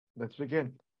let's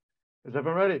begin. Is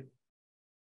everyone ready?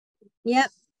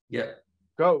 Yep. Yep.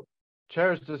 Go.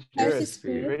 Cherish the Cherish the spirit.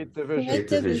 spirit, Create the vision. create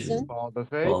the vision, Follow the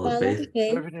faith. Follow the follow the faith.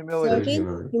 faith, Serve in humility. serve in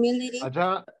humility. humility.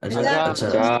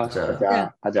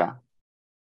 Aja.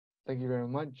 Thank you very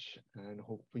much, and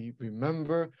hope we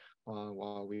remember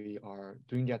while we are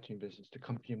doing the Atomy business, the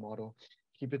company model,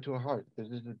 keep it to our heart. This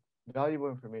is valuable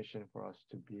information for us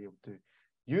to be able to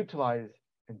utilize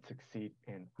and succeed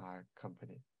in our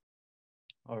company.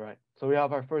 All right, so we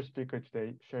have our first speaker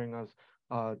today sharing us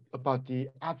about the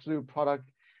absolute product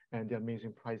and the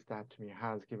amazing price that Atomy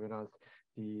has given us.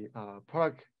 The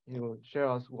product he will share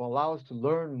us will allow us to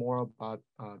learn more about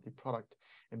the product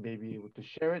and may be able to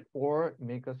share it or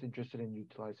make us interested in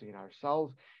utilizing it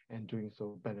ourselves and doing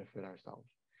so benefit ourselves.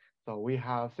 So we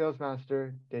have Sales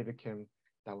Master David Kim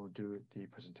that will do the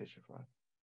presentation for us.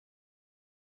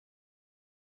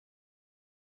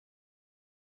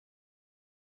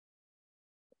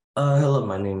 Hello,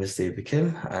 my name is David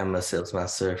Kim. I'm a sales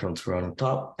master from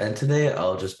TOP, and today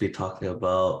I'll just be talking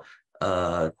about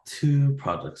two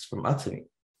products from Atomy.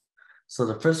 So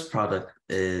the first product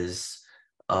is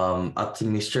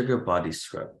Atomy Sugar Body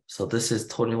Scrub. So this is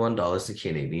 $21 in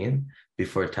Canadian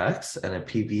before tax and a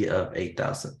PV of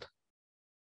 8,000.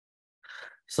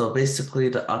 So basically,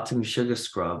 the Atomy Sugar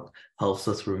Scrub helps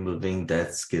with removing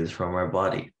dead skin from our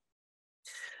body.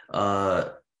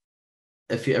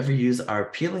 If you ever use our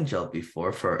peeling gel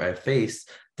before for our face,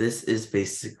 this is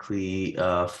basically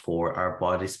for our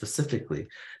body specifically.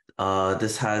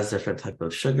 This has different type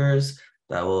of sugars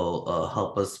that will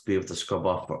help us be able to scrub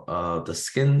off the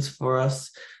skins for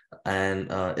us, and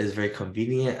is very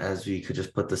convenient as we could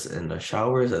just put this in the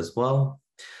showers as well.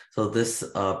 So this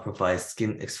provides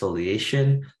skin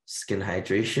exfoliation, skin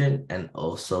hydration, and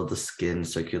also the skin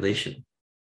circulation.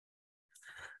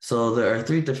 So there are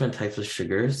 3 different types of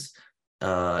sugars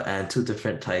and 2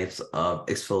 different types of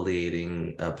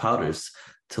exfoliating powders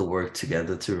to work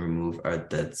together to remove our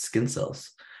dead skin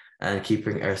cells and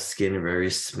keeping our skin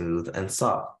very smooth and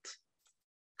soft.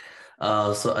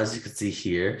 So as you can see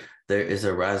here, there is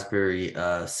a raspberry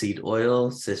seed oil,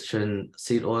 citron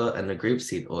seed oil, and a grape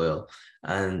seed oil.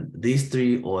 And these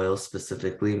 3 oils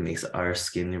specifically makes our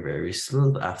skin very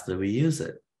smooth after we use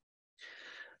it.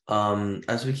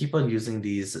 As we keep on using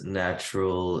these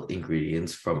natural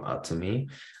ingredients from Atomy,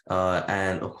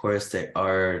 and of course they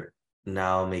are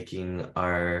now making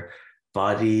our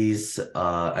bodies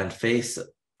and face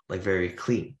like very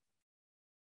clean.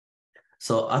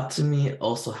 So Atomy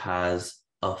also has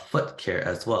a foot care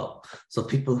as well. So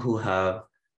people who have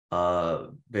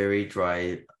very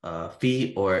dry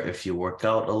feet, or if you work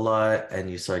out a lot and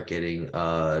you start getting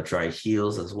dry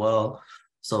heels as well.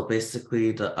 So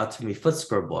basically the Atomy foot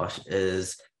scrub wash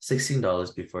is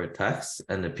 $16 before tax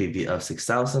and a PV of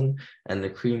 6,000, and the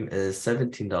cream is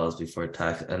 $17 before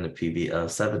tax and a PV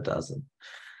of 7,000.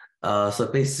 So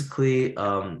basically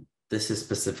this is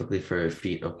specifically for your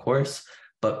feet, of course,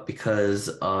 but because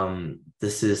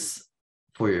this is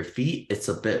for your feet, it's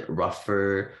a bit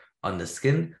rougher on the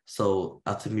skin. So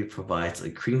Atomy provides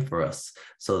a cream for us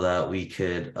so that we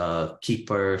could keep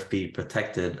our feet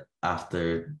protected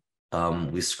after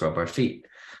we scrub our feet.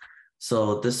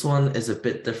 So this one is a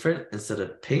bit different. Instead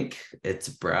of pink, it's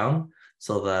brown,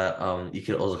 so that you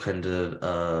can also kind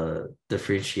of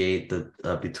differentiate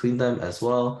the between them as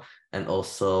well. And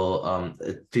also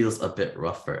it feels a bit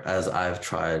rougher, as I've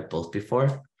tried both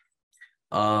before.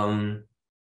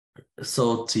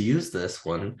 So to use this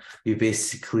one, you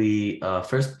basically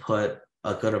first put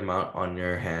a good amount on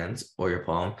your hands or your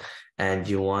palm, and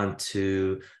you want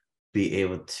to be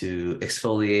able to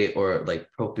exfoliate or like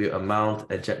appropriate amount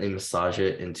and gently massage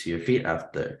it into your feet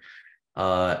after.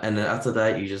 And then after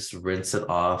that, you just rinse it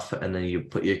off, and then you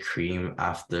put your cream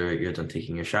after you're done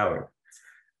taking your shower.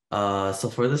 So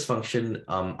for this function,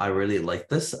 I really like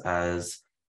this as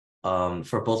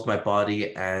for both my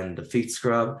body and the feet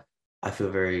scrub, I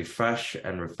feel very fresh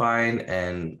and refined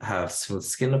and have smooth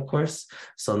skin, of course.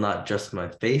 So not just my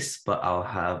face, but I'll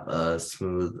have a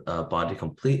smooth body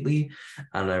completely.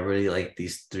 And I really like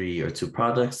these 3 or 2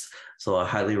 products. So I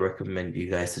highly recommend you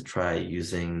guys to try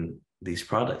using these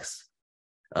products.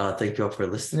 Thank you all for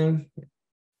listening.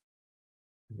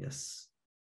 Yes.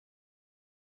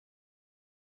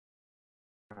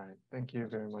 All right, thank you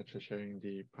very much for sharing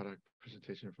the product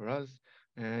presentation for us.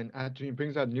 And Atomy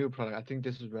brings out new product. I think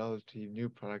this is relatively new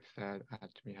products that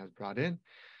Atomy has brought in,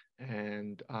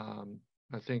 and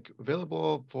I think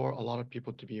available for a lot of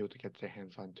people to be able to get their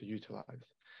hands on to utilize.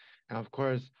 And of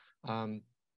course,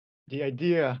 the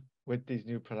idea with these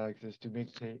new products is to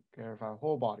take care of our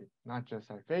whole body, not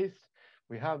just our face.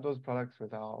 we have those products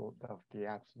without the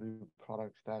absolute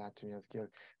products that Atomy has given.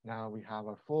 Now we have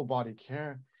a full body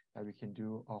care that we can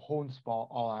do a home spa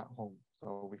all at home.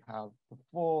 So we have the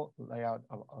full layout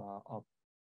of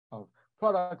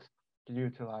products to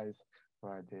utilize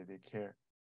for our daily care.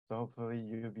 So hopefully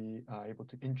you'll be able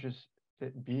to be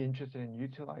interested in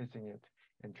utilizing it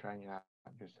and trying it out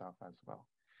yourself as well.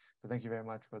 So thank you very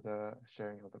much for the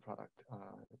sharing of the product,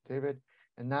 David.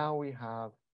 And now we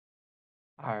have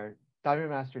our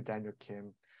Diamond Master Daniel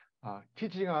Kim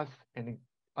teaching us and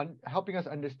helping us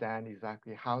understand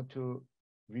exactly how to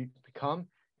become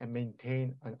and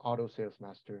maintain an auto sales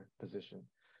master position.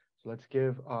 So let's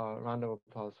give a round of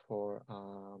applause for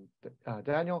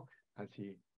Daniel as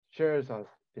he shares us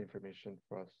the information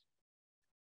for us.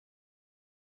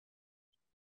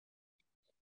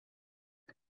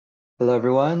 Hello,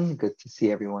 everyone. Good to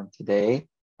see everyone today.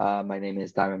 My name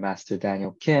is Diamond Master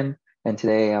Daniel Kim, and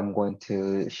today I'm going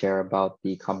to share about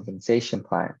the compensation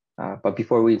plan. But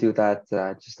before we do that,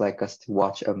 I'd just like us to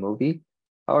watch a movie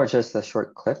or just a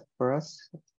short clip for us.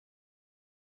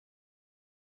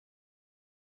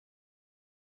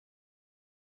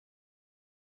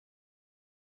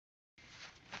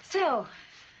 So,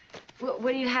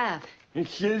 what do you have?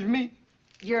 Excuse me?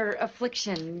 Your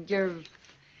affliction,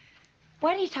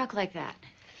 Why do you talk like that?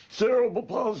 Cerebral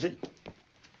palsy.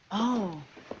 Oh.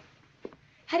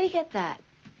 How do you get that?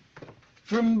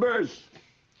 From birth.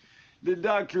 The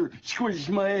doctor squished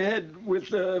my head with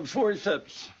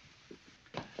forceps.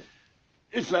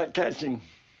 It's not catching.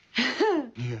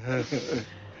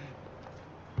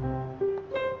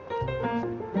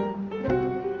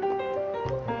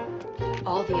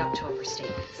 All the October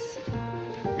statements.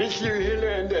 Mr.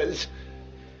 Hernandez,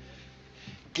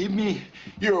 give me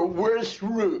your worst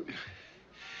route.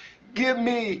 Give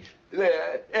me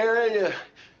the area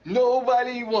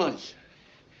nobody wants.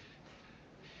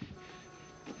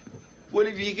 What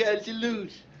have you got to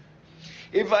lose?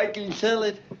 If I can sell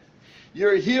it,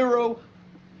 you're a hero.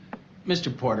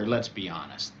 Mr. Porter, let's be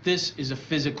honest. This is a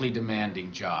physically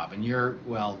demanding job, and you're,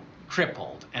 well,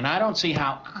 crippled. And I don't see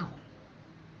how... Ow.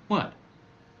 What?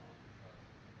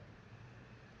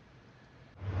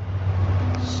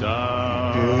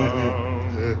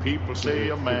 Some people say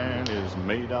a man is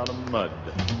made out of mud.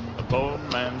 A poor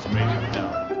man's made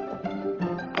out.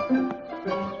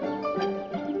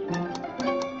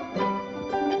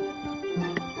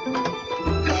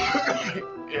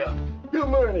 Yeah. Good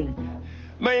morning.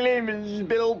 My name is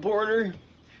Bill Porter,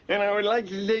 and I would like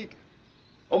to take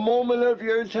a moment of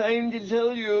your time to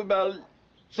tell you about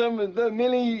some of the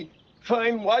many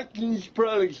fine Watkins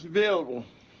products available.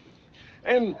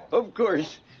 And, of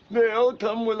course, they all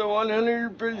come with a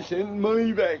 100%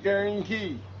 money-back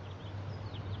guarantee.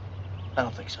 I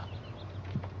don't think so.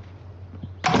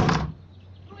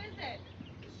 Who is it?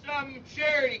 Some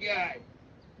charity guy.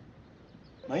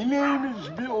 My name is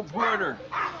Bill Porter,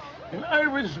 and I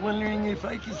was wondering if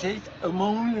I could take a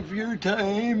moment of your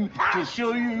time to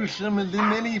show you some of the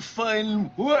many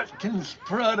fine Watkins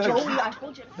products. Joey, I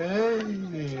told you.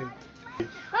 Hey.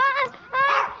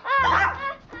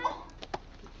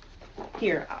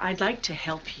 Here, I'd like to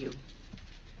help you.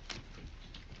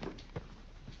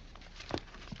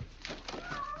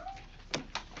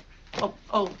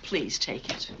 Oh, please take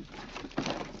it.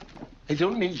 I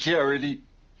don't need charity.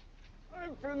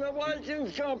 I'm from the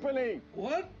Watkins Company.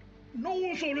 What?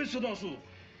 No solicitors. You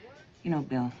know,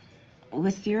 Bill,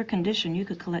 with your condition, you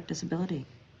could collect disability.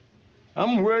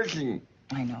 I'm working.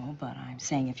 I know, but I'm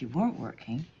saying if you weren't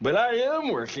working. But I am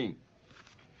working.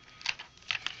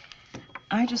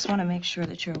 I just want to make sure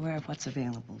that you're aware of what's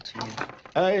available to you.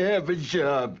 I have a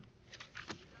job.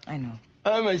 I know.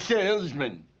 I'm a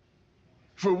salesman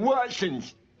for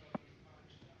Watkins.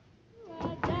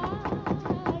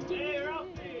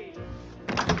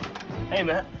 Hey,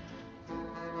 man.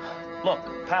 Look,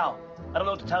 pal, I don't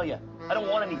know what to tell you. I don't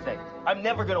want anything. I'm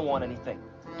never gonna want anything.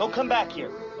 Don't come back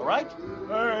here, all right?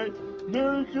 All right.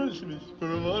 Merry Christmas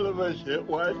from all of us at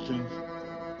Watkins.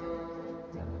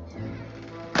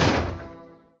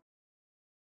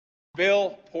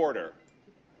 Bill Porter.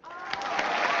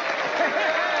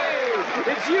 Hey!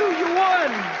 It's you! You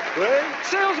won! What?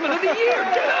 Salesman of the Year!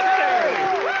 Get up there!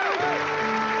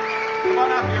 Come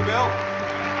on up here, Bill.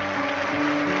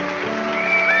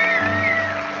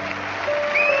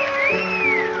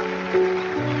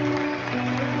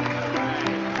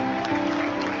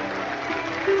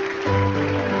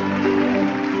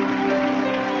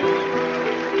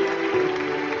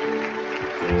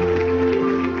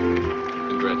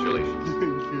 Congratulations.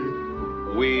 Thank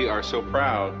you. We are so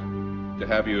proud to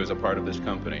have you as a part of this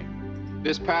company.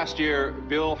 This past year,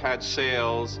 Bill had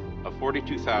sales of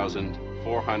 $42,400.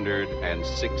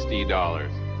 $460.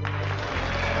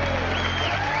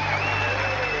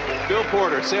 Bill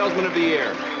Porter, Salesman of the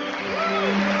Year.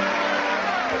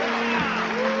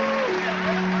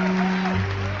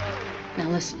 Now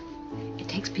listen, it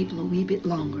takes people a wee bit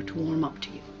longer to warm up to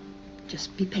you.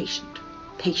 Just be patient.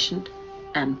 Patient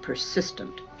and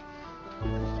persistent.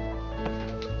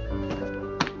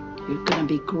 You're gonna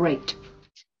be great.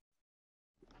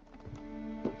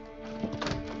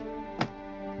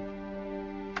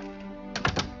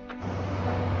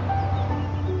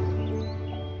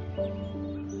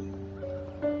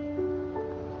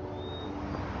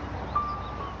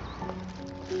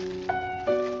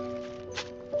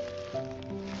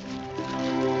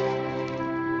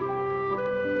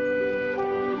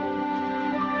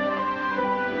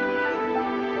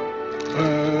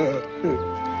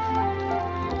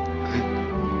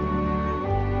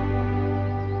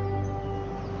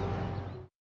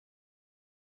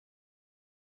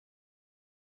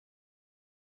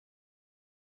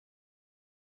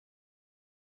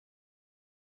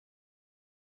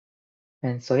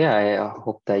 And so, yeah, I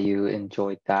hope that you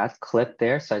enjoyed that clip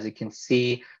there. So as you can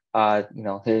see,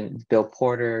 Bill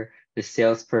Porter, the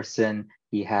salesperson,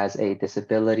 he has a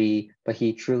disability, but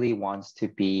he truly wants to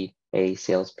be a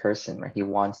salesperson, right? He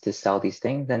wants to sell these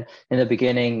things. And in the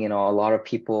beginning, a lot of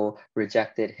people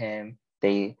rejected him.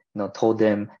 They, told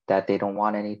him that they don't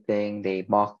want anything. They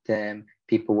mocked him.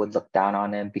 People would look down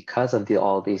on him because of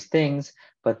all these things.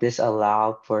 But this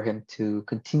allowed for him to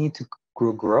continue to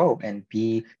grow and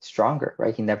be stronger,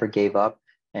 right? He never gave up,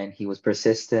 and he was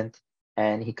persistent,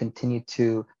 and he continued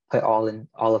to put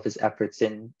all of his efforts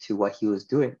into what he was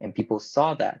doing. And people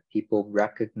saw that. People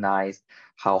recognized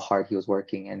how hard he was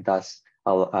working, and thus,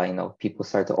 people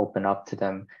started to open up to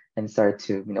them and started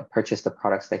to, purchase the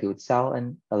products that he would sell,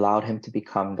 and allowed him to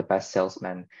become the best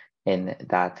salesman in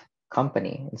that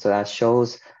company. And so that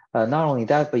shows not only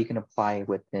that, but you can apply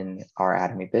within our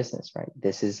Atomy business, right?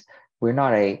 We're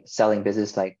not a selling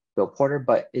business like Bill Porter,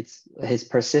 but it's his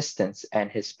persistence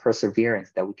and his perseverance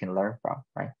that we can learn from,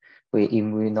 right?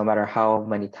 No matter how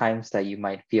many times that you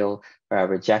might feel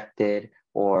rejected,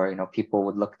 or people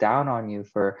would look down on you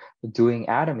for doing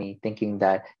Atomy, thinking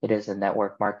that it is a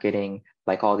network marketing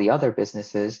like all the other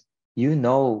businesses,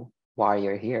 why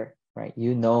you're here, right?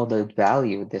 You know the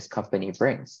value this company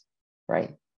brings,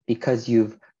 right? Because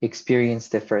you've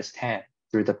experienced it firsthand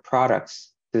through the products,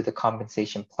 through the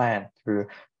compensation plan, through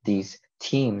these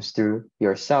teams, through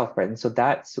yourself, right? And so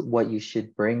that's what you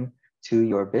should bring to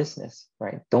your business,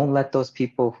 right? Don't let those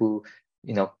people who,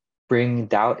 bring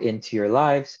doubt into your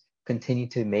lives continue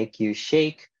to make you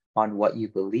shake on what you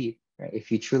believe, right?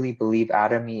 If you truly believe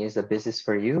Atomy is a business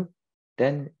for you,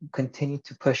 then continue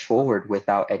to push forward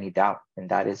without any doubt. And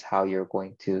that is how you're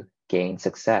going to gain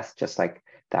success, just like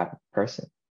that person.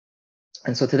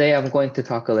 And so today I'm going to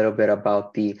talk a little bit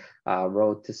about the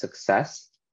road to success.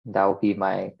 That will be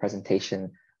my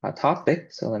presentation topic.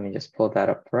 So let me just pull that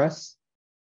up for us.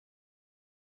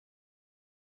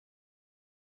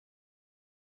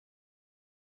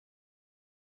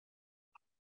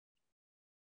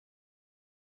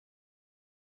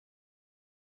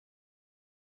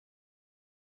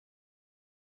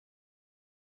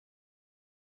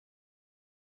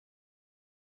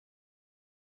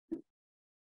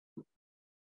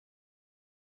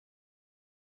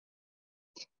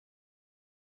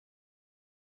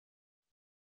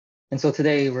 And so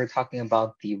today we're talking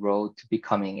about the road to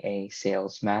becoming a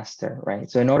sales master,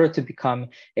 right? So in order to become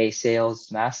a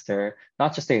sales master,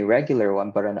 not just a regular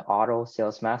one, but an auto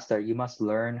sales master, you must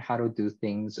learn how to do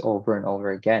things over and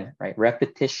over again, right?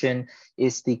 Repetition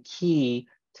is the key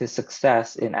to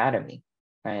success in Atomy.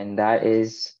 And that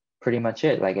is pretty much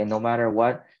it. And no matter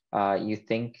what you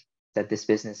think that this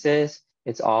business is,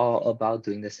 it's all about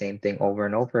doing the same thing over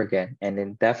and over again. And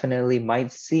it definitely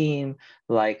might seem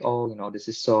like, this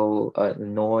is so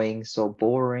annoying, so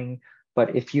boring.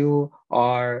 But if you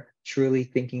are truly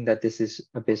thinking that this is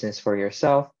a business for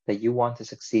yourself, that you want to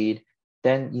succeed,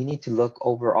 then you need to look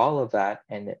over all of that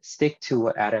and stick to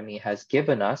what Atomy has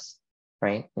given us,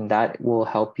 right? And that will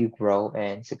help you grow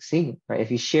and succeed, right?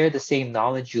 If you share the same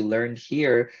knowledge you learned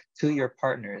here to your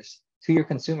partners, to your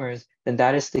consumers, then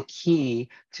that is the key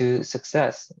to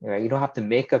success, right? You don't have to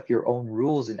make up your own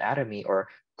rules in Atomy or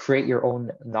create your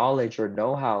own knowledge or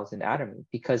know-hows in Atomy,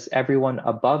 because everyone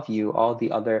above you, all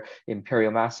the other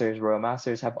Imperial Masters, Royal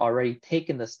Masters, have already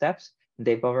taken the steps.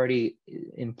 They've already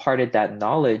imparted that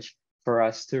knowledge for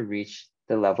us to reach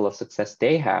the level of success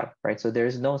they have, right? So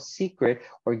there's no secret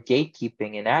or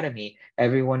gatekeeping in Atomy.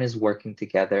 Everyone is working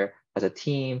together as a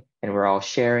team, and we're all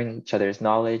sharing each other's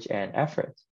knowledge and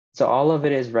efforts. So all of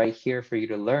it is right here for you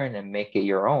to learn and make it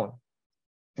your own.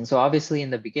 And so obviously in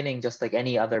the beginning, just like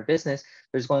any other business,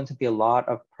 there's going to be a lot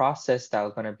of process that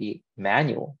are going to be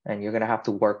manual, and you're going to have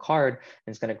to work hard,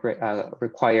 and it's going to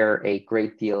require a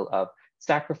great deal of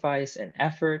sacrifice and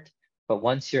effort. But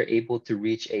once you're able to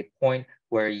reach a point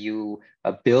where you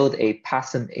build a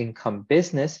passive income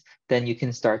business, then you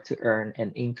can start to earn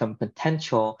an income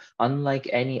potential unlike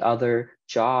any other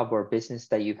job or business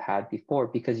that you've had before,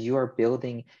 because you are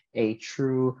building a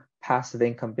true passive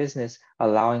income business,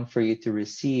 allowing for you to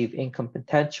receive income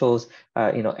potentials,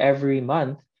 every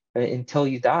month until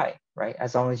you die, right?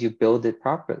 As long as you build it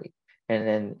properly. And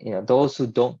then, those who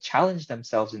don't challenge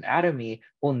themselves in Atomy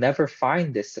will never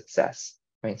find this success,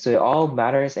 right? So it all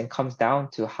matters and comes down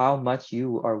to how much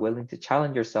you are willing to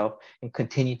challenge yourself and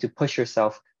continue to push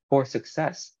yourself for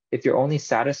success. If you're only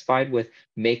satisfied with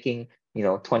making,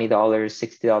 $20,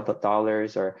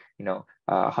 $60, or,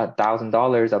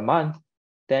 $1,000 a month,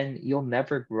 then you'll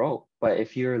never grow. But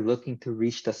if you're looking to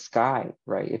reach the sky,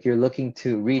 right? If you're looking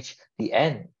to reach the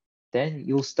end, then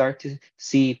you'll start to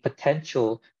see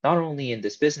potential, not only in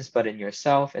this business, but in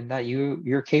yourself, and that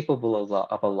you're capable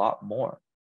of a lot more.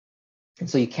 And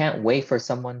so you can't wait for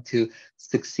someone to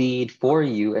succeed for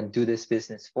you and do this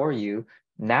business for you.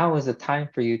 Now is the time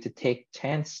for you to take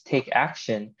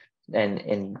action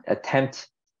and attempt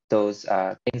those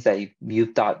things that you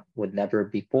thought would never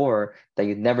before, that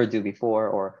you'd never do before,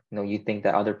 or you think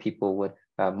that other people would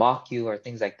mock you or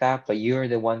things like that. But you're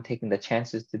the one taking the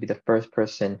chances to be the first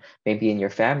person, maybe in your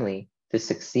family, to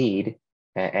succeed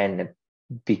and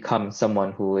become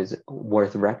someone who is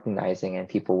worth recognizing and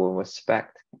people will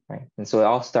respect, right? And so it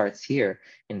all starts here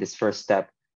in this first step.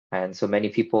 And so many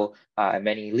people,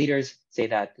 many leaders say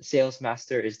that the sales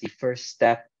master is the first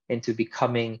step into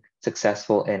becoming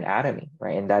successful in Atomy,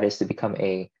 right? And that is to become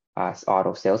a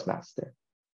auto sales master.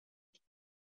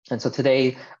 And so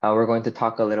today we're going to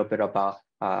talk a little bit about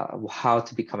how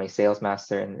to become a sales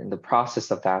master and the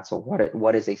process of that. So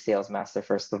what is a sales master?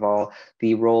 First of all,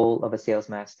 the role of a sales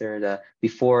master,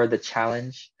 before the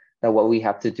challenge, that what we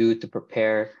have to do to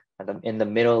prepare in the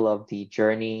middle of the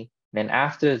journey, and then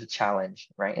after the challenge,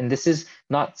 right? And this is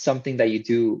not something that you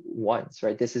do once,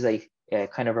 right? This is a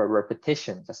kind of a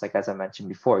repetition, just like as I mentioned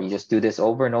before. You just do this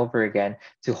over and over again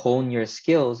to hone your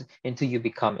skills until you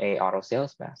become a auto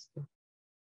sales master.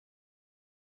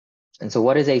 And so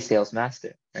what is a sales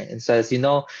master, right? And so as you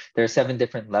know, there are 7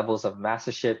 different levels of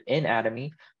mastership in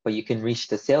Atomy, but you can reach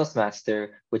the sales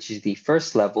master, which is the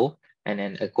first level, and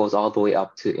then it goes all the way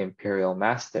up to imperial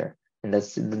master. And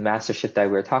that's the mastership that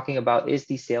we're talking about is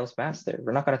the sales master.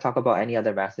 We're not going to talk about any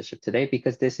other mastership today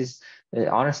because this is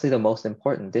honestly the most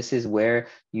important. This is where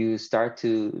you start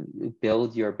to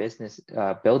build your business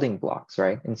building blocks,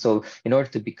 right? And so in order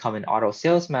to become an auto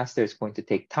sales master, it's going to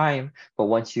take time. But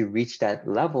once you reach that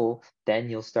level, then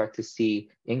you'll start to see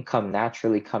income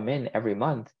naturally come in every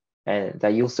month. And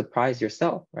that you'll surprise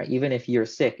yourself, right? Even if you're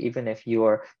sick, even if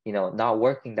you're, not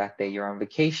working that day, you're on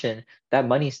vacation, that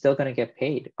money is still going to get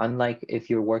paid. Unlike if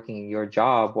you're working in your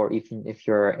job, or even if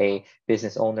you're a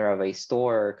business owner of a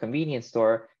store or convenience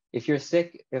store, if you're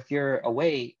sick, if you're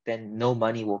away, then no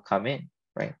money will come in,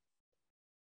 right?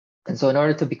 And so in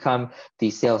order to become the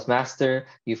sales master,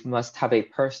 you must have a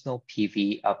personal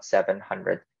PV of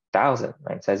 700,000,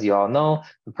 right? So as you all know,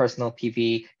 the personal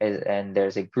PV and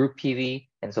there's a group PV.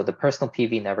 And so the personal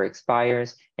PV never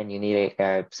expires, and you need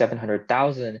a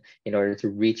 700,000 in order to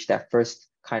reach that first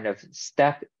kind of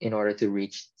step in order to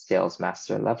reach sales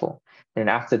master level.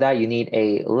 And after that, you need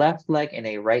a left leg and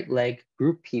a right leg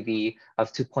group PV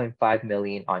of 2.5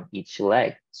 million on each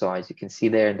leg. So as you can see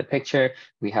there in the picture,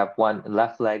 we have one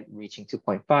left leg reaching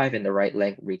 2.5 and the right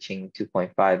leg reaching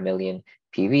 2.5 million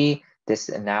PV. This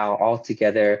now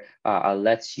altogether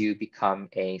lets you become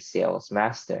a sales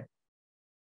master.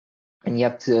 And you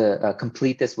have to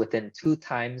complete this within 2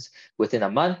 times within a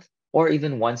month, or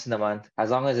even once in a month, as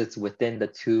long as it's within the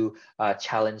 2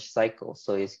 challenge cycles.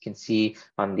 So as you can see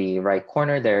on the right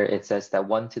corner there, it says that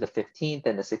 1 to the 15th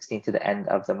and the 16th to the end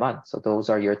of the month. So those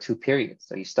are your 2 periods.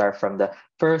 So you start from the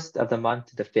 1st of the month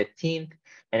to the 15th,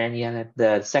 and then you have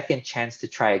the second chance to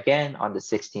try again on the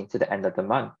 16th to the end of the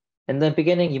month. In the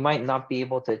beginning, you might not be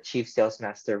able to achieve sales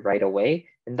master right away,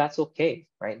 and that's okay,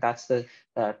 right? That's the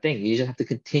thing. You just have to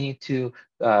continue to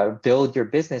build your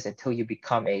business until you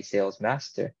become a sales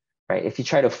master, right? If you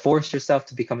try to force yourself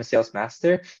to become a sales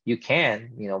master, you can,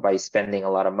 by spending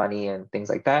a lot of money and things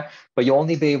like that, but you'll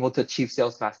only be able to achieve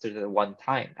sales master the one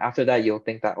time. After that, you'll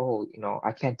think that, oh,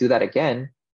 I can't do that again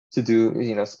to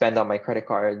do, spend on my credit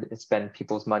card and spend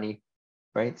people's money,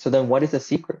 right? So then what is the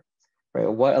secret? Right?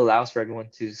 What allows for everyone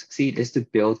to succeed is to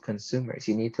build consumers.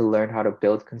 You need to learn how to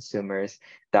build consumers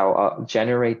that will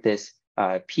generate this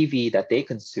PV that they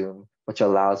consume, which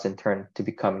allows in turn to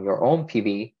become your own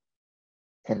PV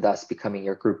and thus becoming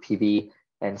your group PV.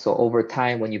 And so over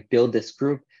time, when you build this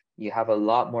group, you have a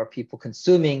lot more people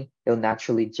consuming, it'll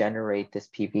naturally generate this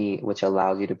PV, which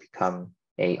allows you to become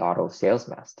a auto sales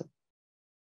master.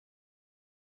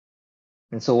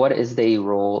 And so what is the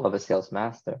role of a sales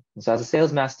master? And so as a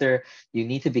sales master, you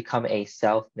need to become a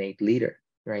self-made leader,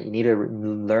 right? You need to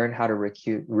learn how to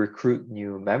recruit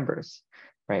new members,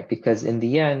 right? Because in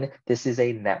the end, this is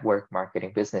a network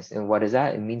marketing business. And what is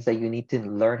that? It means that you need to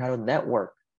learn how to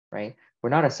network, right? We're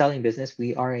not a selling business,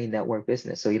 we are a network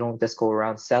business. So you don't just go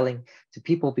around selling to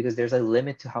people because there's a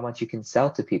limit to how much you can sell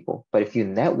to people. But if you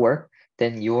network,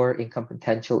 then your income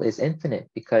potential is infinite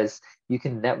because you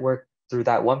can network through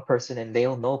that one person and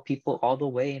they'll know people all the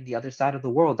way in the other side of the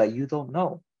world that you don't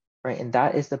know, right? And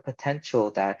that is the potential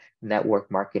that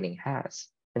network marketing has.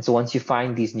 And so once you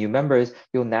find these new members,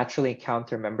 you'll naturally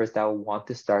encounter members that will want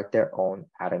to start their own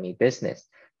Atomy business.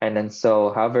 And then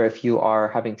so, however, if you are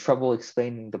having trouble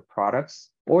explaining the products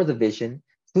or the vision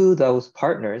to those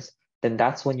partners, then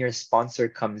that's when your sponsor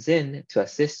comes in to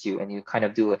assist you and you kind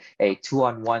of do a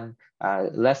two-on-one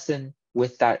lesson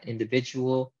with that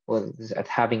individual, or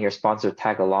having your sponsor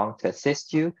tag along to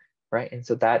assist you, right? And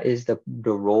so that is the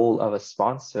role of a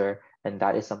sponsor, and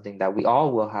that is something that we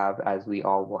all will have, as we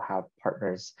all will have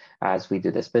partners as we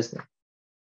do this business.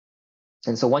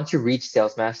 And so once you reach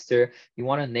Sales Master, you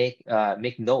want to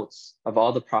make notes of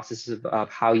all the processes of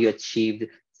how you achieved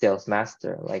Sales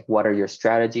Master. Like, what are your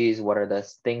strategies? What are the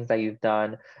things that you've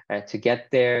done to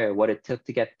get there? What it took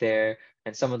to get there?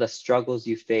 And some of the struggles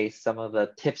you face, some of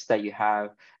the tips that you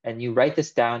have. And you write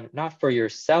this down, not for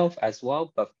yourself as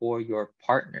well, but for your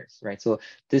partners, right? So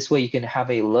this way you can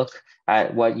have a look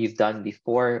at what you've done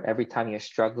before. Every time you're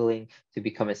struggling to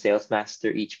become a sales master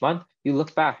each month, you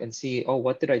look back and see, oh,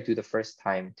 what did I do the first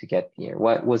time to get here?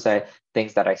 What was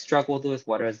things that I struggled with?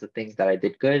 What are the things that I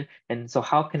did good? And so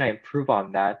how can I improve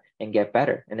on that and get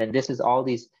better? And then this is all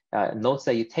these notes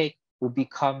that you take will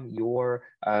become your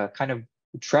kind of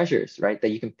treasures, right?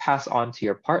 That you can pass on to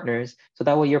your partners, so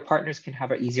that way your partners can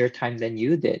have an easier time than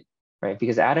you did, right?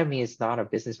 Because Atomy is not a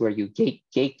business where you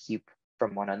gatekeep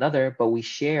from one another, but we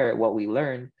share what we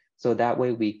learn, so that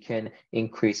way we can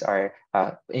increase our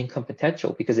income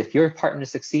potential. Because if your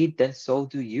partners succeed, then so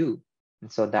do you.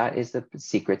 And so that is the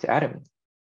secret to Atomy.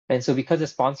 And so because the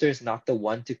sponsor is not the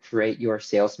one to create your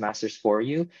sales masters for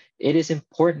you, it is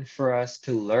important for us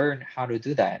to learn how to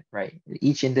do that, right?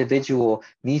 Each individual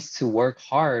needs to work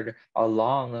hard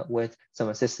along with some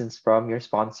assistance from your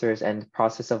sponsors and the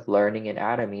process of learning in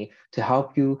Atomy to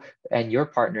help you and your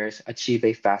partners achieve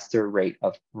a faster rate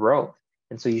of growth.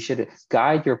 And so you should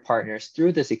guide your partners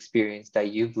through this experience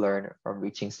that you've learned from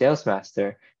reaching Sales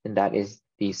Master. And that is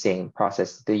the same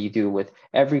process that you do with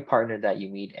every partner that you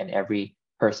meet and every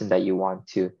person that you want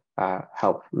to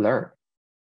help learn.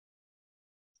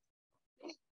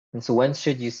 And so when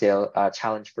should you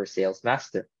challenge for Sales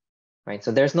Master, right?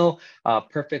 So there's no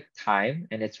perfect time,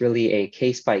 and it's really a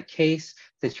case-by-case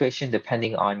situation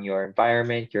depending on your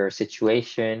environment, your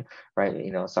situation, right?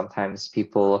 You know, sometimes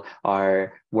people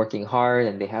are working hard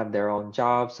and they have their own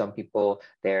jobs. Some people,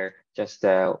 they're just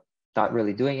not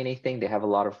really doing anything. They have a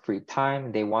lot of free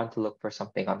time. They want to look for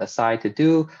something on the side to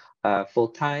do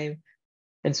full-time.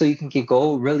 And so you can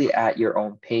go really at your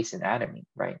own pace in Atomy,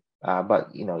 right?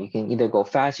 But you know, you can either go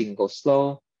fast, you can go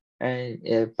slow.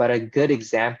 And but a good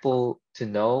example to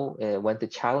know when to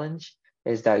challenge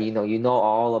is that you know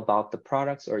all about the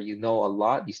products, or you know a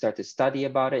lot. You start to study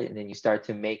about it, and then you start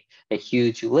to make a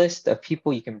huge list of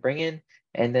people you can bring in.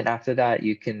 And then after that,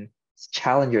 you can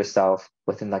challenge yourself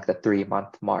within like the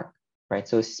 3-month mark. Right,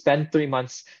 so spend 3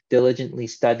 months diligently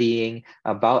studying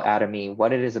about Atomy,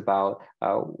 what it is about,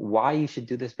 why you should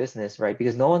do this business, right?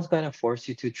 Because no one's going to force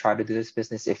you to try to do this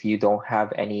business if you don't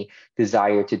have any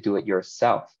desire to do it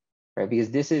yourself, right?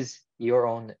 Because this is your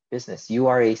own business. You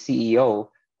are a CEO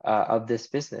of this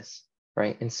business,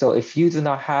 right? And so if you do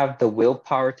not have the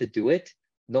willpower to do it,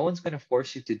 no one's going to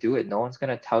force you to do it. No one's going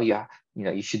to tell you, you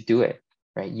know, you should do it,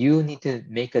 right? You need to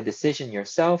make a decision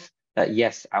yourself that,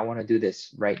 yes, I want to do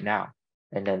this right now.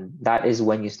 And then that is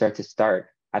when you start.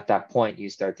 At that point, you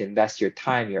start to invest your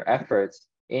time, your efforts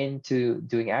into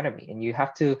doing Atomy. And you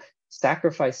have to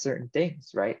sacrifice certain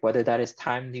things, right? Whether that is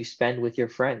time you spend with your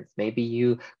friends. Maybe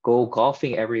you go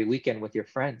golfing every weekend with your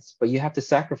friends, but you have to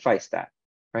sacrifice that,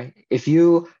 right? If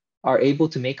you are able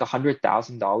to make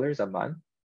 $100,000 a month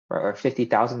or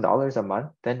 $50,000 a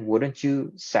month, then wouldn't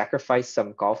you sacrifice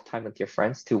some golf time with your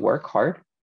friends to work hard,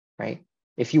 right?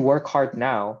 If you work hard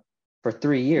now for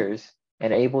 3 years,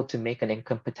 and able to make an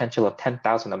income potential of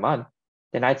 $10,000 a month,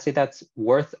 then I'd say that's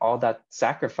worth all that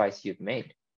sacrifice you've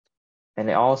made. And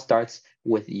it all starts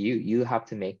with you. You have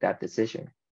to make that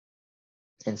decision.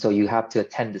 And so you have to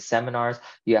attend the seminars.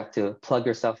 You have to plug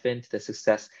yourself into the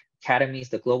success academies,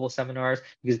 the global seminars,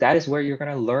 because that is where you're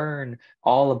going to learn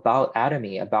all about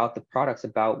Atomy, about the products,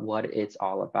 about what it's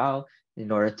all about,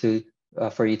 in order to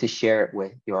for you to share it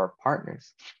with your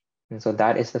partners. And so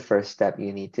that is the first step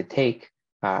you need to take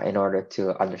in order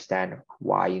to understand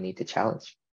why you need to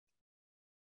challenge.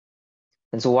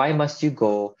 And so why must you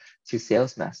go to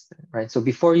Sales Master, right? So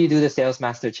before you do the Sales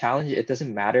Master challenge, it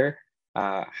doesn't matter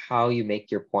how you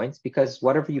make your points, because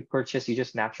whatever you purchase, you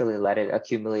just naturally let it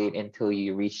accumulate until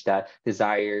you reach that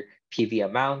desired PV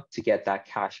amount to get that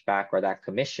cash back or that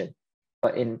commission.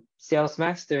 But in Sales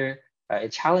Master,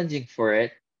 it's challenging for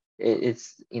it.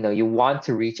 It's, you want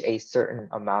to reach a certain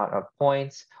amount of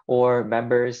points or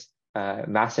members,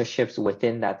 masterships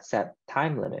within that set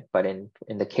time limit. But in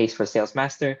the case for Sales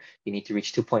Master, you need to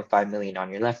reach 2.5 million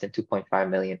on your left and 2.5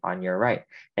 million on your right.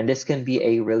 And this can be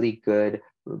a really good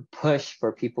push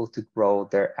for people to grow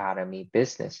their Atomy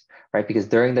business, right? Because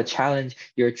during the challenge,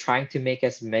 you're trying to make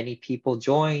as many people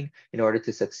join in order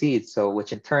to succeed. So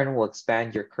which in turn will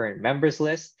expand your current members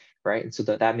list, right? And so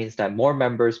that means that more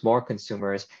members, more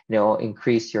consumers,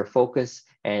 increase your focus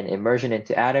and immersion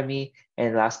into Atomy.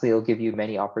 And lastly, it'll give you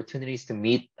many opportunities to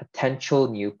meet potential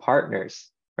new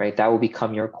partners, right? That will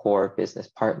become your core business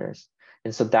partners.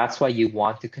 And so that's why you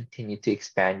want to continue to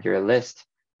expand your list.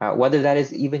 Whether that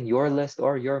is even your list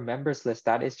or your members list,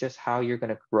 that is just how you're going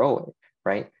to grow it,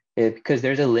 right? Because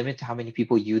there's a limit to how many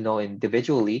people you know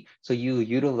individually. So you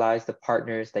utilize the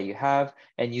partners that you have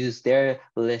and use their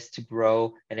list to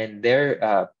grow, and then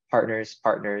their partners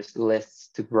lists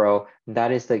to grow. And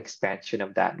that is the expansion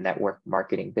of that network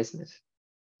marketing business.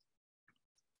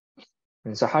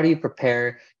 And so how do you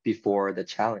prepare before the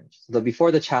challenge? So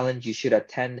before the challenge, you should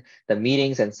attend the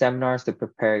meetings and seminars to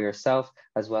prepare yourself,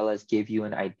 as well as give you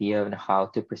an idea of how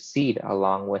to proceed,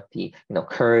 along with the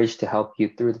courage to help you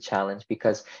through the challenge,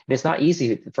 because it's not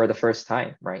easy for the first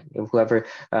time, right? If whoever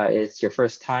it's your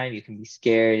first time, you can be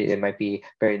scared. It might be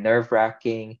very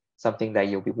nerve-wracking, something that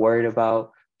you'll be worried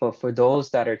about. But for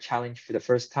those that are challenged for the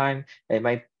first time, it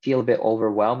might feel a bit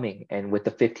overwhelming, and with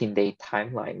the 15-day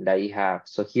timeline that you have.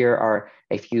 So here are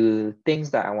a few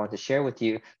things that I want to share with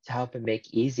you to help it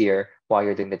make easier while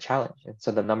you're doing the challenge. And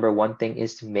so the number one thing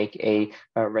is to make a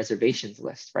reservations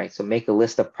list, right? So make a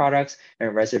list of products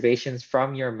and reservations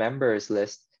from your members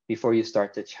list before you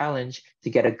start the challenge, to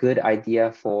get a good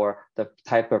idea for the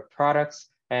type of products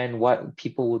and what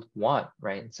people would want,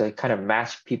 right? So it kind of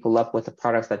match people up with the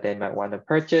products that they might want to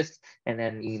purchase. And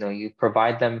then, you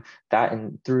provide them that,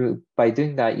 and by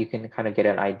doing that, you can kind of get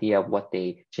an idea of what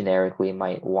they generically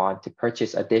might want to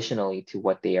purchase additionally to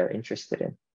what they are interested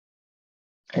in.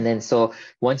 And then, so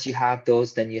once you have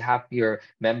those, then you have your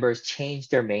members change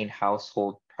their main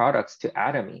household products to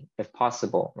Atomy if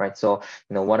possible, right? So,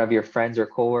 one of your friends or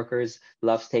coworkers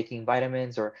loves taking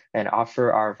vitamins, and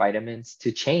offer our vitamins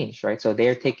to change, right? So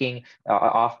they're taking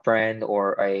off-brand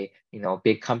or a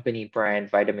big company brand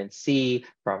vitamin C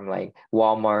from like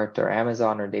Walmart or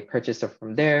Amazon, or they purchase it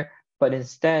from there. But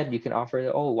instead, you can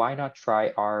offer, oh, why not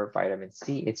try our vitamin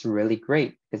C? It's really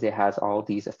great because it has all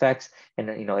these effects, and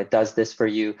it does this for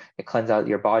you. It cleanses out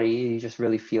your body. You just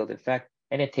really feel the effect,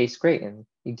 and it tastes great. And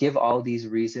you give all these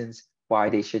reasons why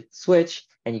they should switch,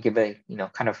 and you give a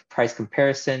kind of price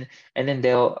comparison, and then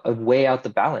they'll weigh out the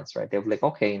balance, right? They'll be like,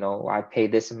 okay, I pay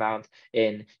this amount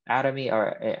in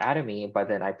Atomy, but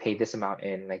then I pay this amount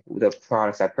in like the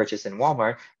products I purchased in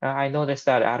Walmart. I noticed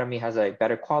that Atomy has a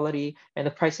better quality and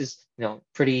the price is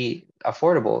pretty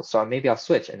affordable, so maybe I'll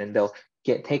switch. And then they'll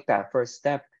take that first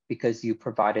step because you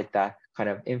provided that kind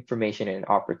of information and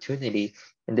opportunity.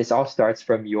 And this all starts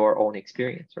from your own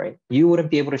experience, right? You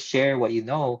wouldn't be able to share what you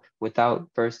know without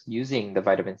first using the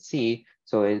vitamin C.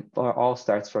 So it all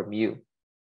starts from you.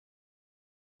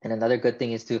 And another good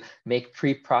thing is to make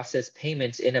pre-processed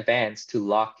payments in advance to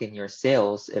lock in your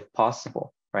sales if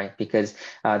possible, right? Because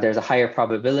there's a higher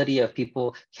probability of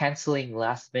people canceling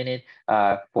last minute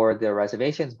for their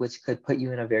reservations, which could put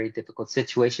you in a very difficult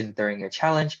situation during your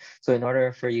challenge. So in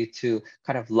order for you to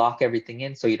kind of lock everything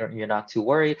in so you're not too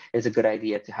worried, it's a good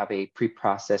idea to have a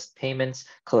pre-processed payments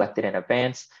collected in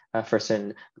advance for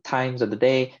certain times of the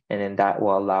day. And then that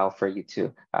will allow for you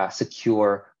to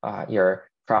secure your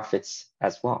profits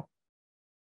as well.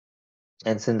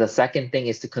 And so the second thing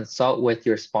is to consult with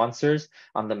your sponsors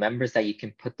on the members that you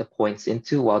can put the points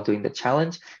into while doing the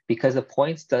challenge, because the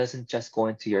points doesn't just go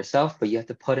into yourself, but you have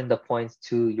to put in the points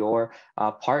to your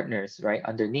partners right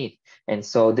underneath. And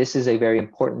so this is a very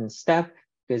important step,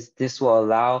 because this will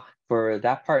allow for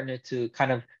that partner to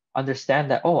kind of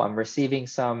understand that, oh, I'm receiving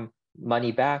some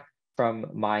money back from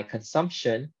my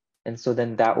consumption. And so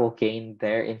then that will gain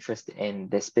their interest in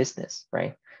this business,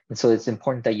 right? And so it's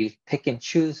important that you pick and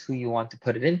choose who you want to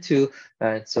put it into.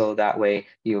 So that way,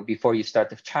 before you start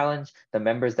the challenge, the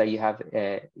members that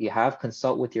you have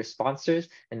consult with your sponsors,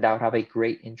 and that would have a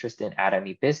great interest in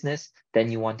Atomy business. Then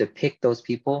you want to pick those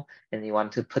people, and you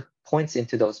want to put points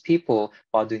into those people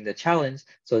while doing the challenge,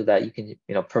 so that you can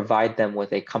provide them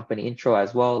with a company intro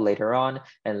as well later on,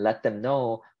 and let them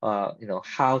know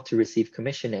how to receive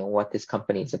commission and what this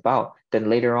company is about. Then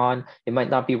later on, it might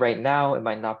not be right now, it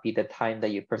might not be the time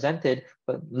that you presented,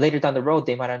 but later down the road,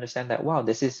 they might understand that, wow,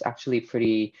 this is actually a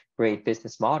pretty great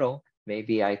business model.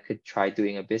 Maybe I could try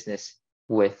doing a business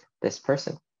with this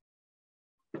person.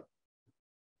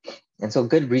 And so a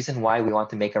good reason why we want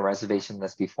to make a reservation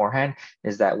list beforehand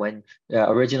is that when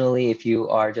originally, if you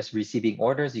are just receiving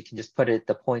orders, you can just put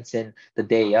the points in the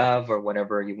day of or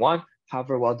whenever you want.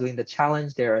 However, while doing the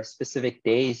challenge, there are specific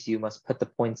days you must put the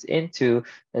points into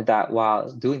that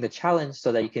while doing the challenge,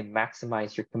 so that you can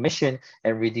maximize your commission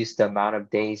and reduce the amount of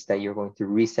days that you're going to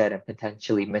reset and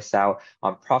potentially miss out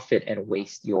on profit and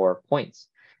waste your points.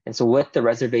 And so with the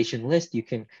reservation list, you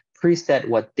can preset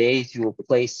what days you will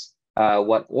place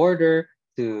what order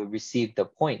to receive the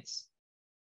points.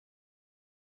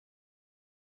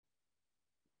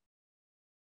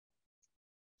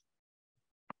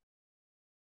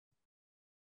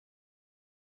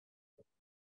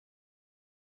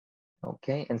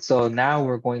 Okay, and so now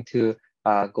we're going to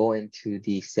go into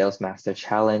the Sales Master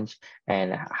Challenge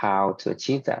and how to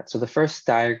achieve that. So the first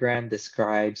diagram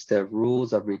describes the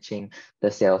rules of reaching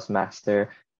the Sales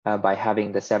Master by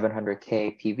having the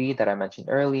 700K PV that I mentioned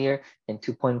earlier and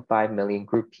 2.5 million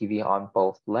group PV on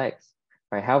both legs.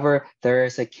 Right? However, there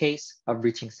is a case of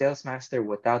reaching Sales Master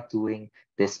without doing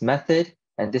this method,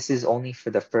 and this is only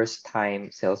for the first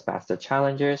time Sales Master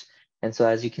challengers. And so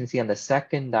as you can see on the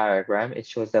second diagram, it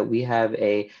shows that we have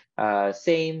a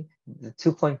same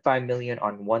 2.5 million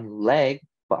on one leg,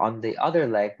 but on the other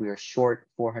leg, we are short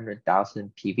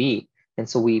 400,000 PV. And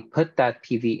so we put that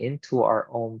PV into our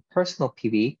own personal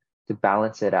PV to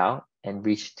balance it out and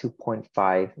reach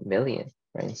 2.5 million.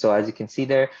 Right? So as you can see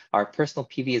there, our personal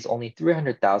PV is only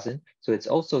 300,000. So it's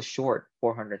also short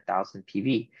 400,000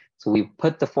 PV. So we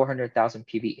put the 400,000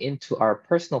 PV into our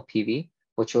personal PV,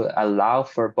 which will allow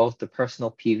for both the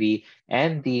personal PV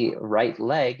and the right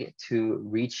leg to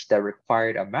reach the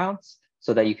required amounts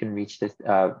so that you can reach this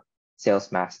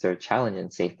Sales Master Challenge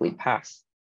and safely pass.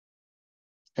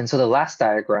 And so the last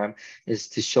diagram is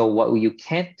to show what you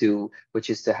can't do, which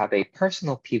is to have a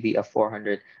personal PV of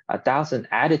 400,000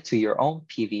 added to your own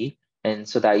PV, and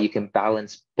so that you can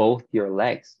balance both your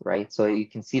legs, right? So you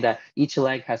can see that each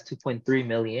leg has 2.3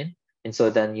 million. And so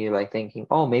then you're like thinking,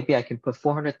 oh, maybe I can put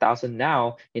 400,000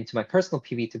 now into my personal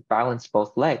PV to balance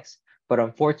both legs. But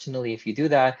unfortunately, if you do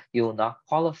that, you will not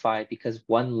qualify because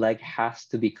one leg has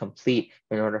to be complete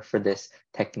in order for this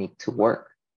technique to work.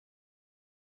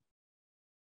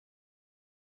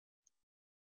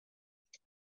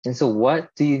 And so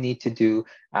what do you need to do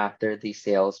after the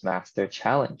Sales Master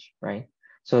Challenge, right?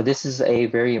 So this is a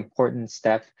very important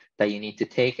step that you need to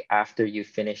take after you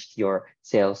finished your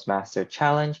Sales Master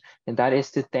Challenge. And that is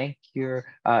to thank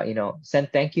send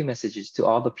thank you messages to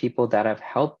all the people that have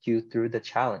helped you through the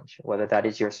challenge, whether that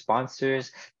is your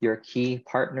sponsors, your key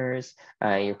partners,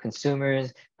 your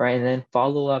consumers, right? And then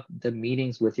follow up the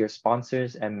meetings with your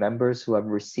sponsors and members who have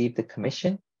received the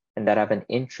commission and that have an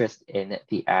interest in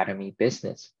the Atomy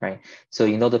business, right? So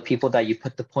the people that you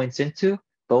put the points into,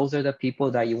 those are the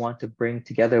people that you want to bring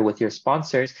together with your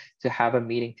sponsors to have a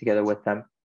meeting together with them.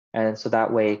 And so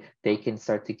that way they can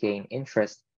start to gain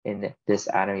interest in this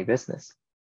Atomy business.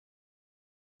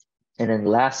 And then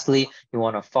lastly, you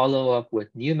want to follow up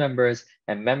with new members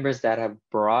and members that have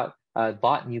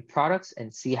bought new products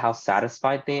and see how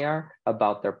satisfied they are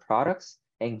about their products,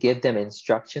 and give them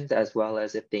instructions, as well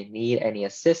as if they need any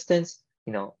assistance,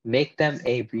 make them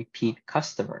a repeat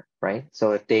customer, right?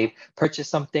 So if they've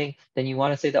purchased something, then you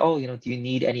want to say that, oh, do you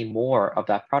need any more of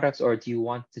that product, or do you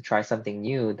want to try something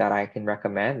new that I can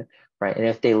recommend, right? And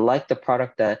if they like the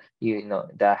product that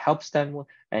that helps them,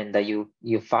 and that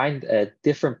you find a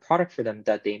different product for them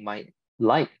that they might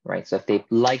like, right? So if they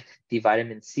like the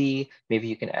vitamin C, maybe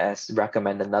you can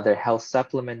recommend another health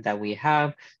supplement that we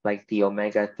have, like the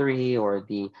omega-3 or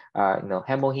the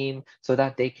hemoheme, so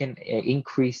that they can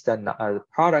increase the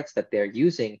products that they're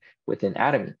using within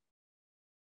Atomy.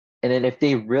 And then if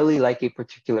they really like a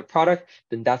particular product,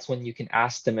 then that's when you can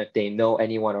ask them if they know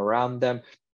anyone around them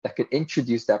that could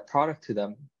introduce that product to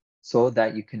them, so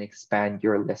that you can expand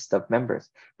your list of members,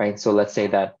 right? So let's say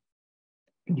that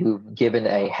you've given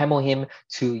a hemohim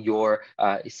to your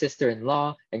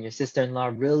sister-in-law, and your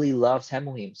sister-in-law really loves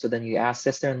hemohim. So then you ask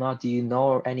sister-in-law, do you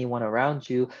know anyone around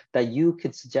you that you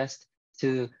could suggest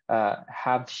to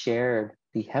have shared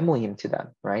the hemohim to them,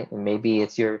 right? And maybe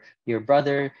it's your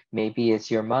brother, maybe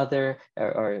it's your mother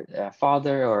or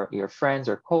father or your friends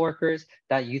or coworkers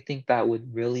that you think that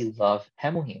would really love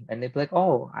hemohim. And they'd be like,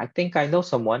 oh, I think I know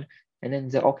someone. And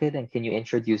then say, okay, then can you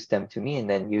introduce them to me? And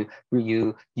then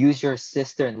you use your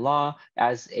sister-in-law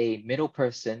as a middle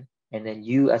person, and then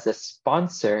you as a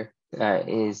sponsor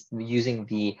is using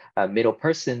the middle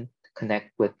person to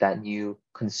connect with that new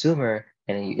consumer,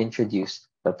 and then you introduce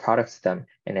the products to them,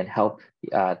 and then help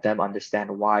them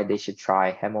understand why they should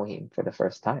try hemohim for the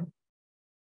first time.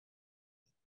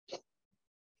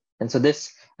 And so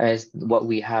this is what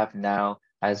we have now.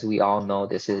 As we all know,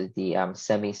 this is the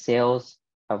semi-sales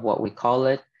of what we call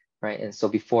it, right? And so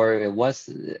before it was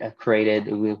created,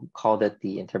 we called it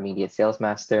the intermediate sales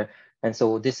master. And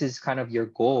so this is kind of your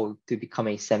goal to become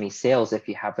a semi-sales if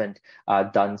you haven't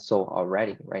done so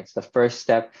already, right? So the first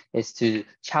step is to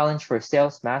challenge for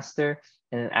sales master.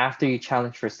 And then after you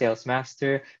challenge for sales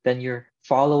master, then your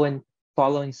following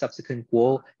subsequent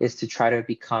goal is to try to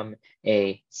become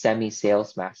a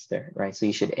semi-sales master, right? So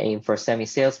you should aim for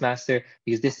semi-sales master,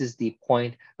 because this is the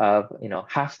point of,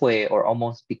 halfway or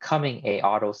almost becoming a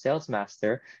auto sales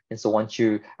master. And so once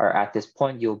you are at this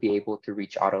point, you'll be able to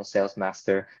reach auto sales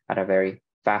master at a very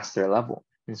faster level.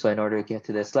 And so in order to get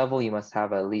to this level, you must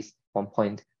have at least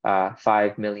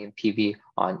 1.5 million PV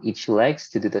on each legs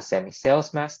to do the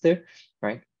semi-sales master,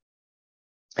 right?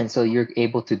 And so you're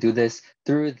able to do this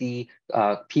through the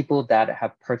people that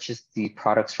have purchased the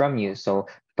products from you. So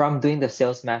from doing the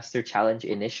Sales Master Challenge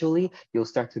initially, you'll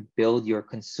start to build your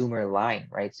consumer line,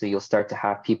 right? So you'll start to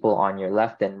have people on your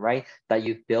left and right that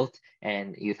you've built,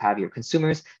 and you have your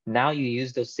consumers. Now you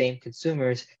use those same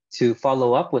consumers to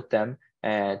follow up with them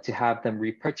and to have them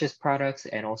repurchase products,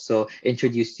 and also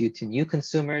introduce you to new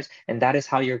consumers. And that is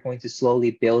how you're going to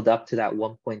slowly build up to that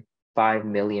 1.5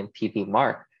 million PV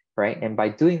mark. Right? And by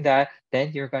doing that,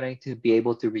 then you're going to be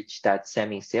able to reach that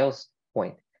semi-sales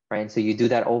point, right? And so you do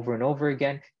that over and over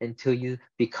again until you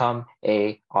become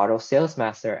a auto sales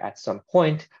master at some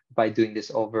point, by doing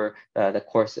this over the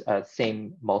course of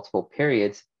same multiple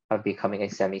periods of becoming a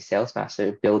semi-sales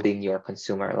master, building your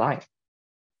consumer line,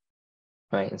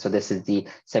 right? And so this is the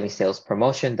semi-sales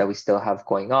promotion that we still have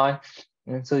going on.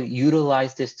 And so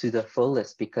utilize this to the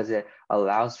fullest, because it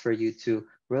allows for you to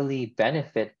really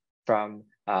benefit from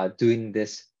doing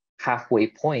this halfway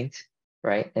point,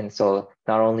 right? And so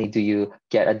not only do you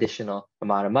get additional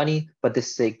amount of money, but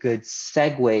this is a good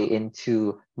segue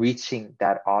into reaching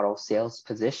that auto sales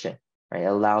position, right? It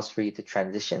allows for you to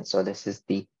transition. So this is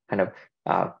the kind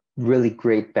of really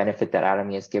great benefit that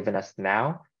Atomy has given us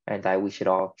now, and that we should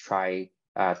all try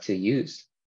to use.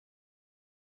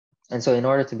 And so in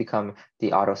order to become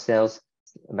the auto sales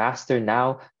master,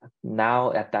 now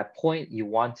at that point, you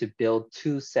want to build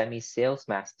 2 semi-sales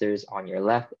masters on your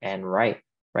left and right,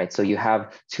 so you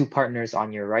have 2 partners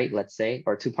on your right, let's say,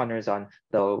 or 2 partners on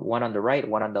the one on the right,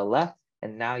 one on the left,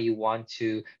 and now you want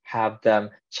to have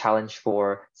them challenge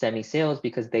for semi-sales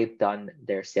because they've done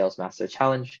their sales master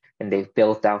challenge, and they've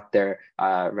built out their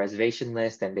reservation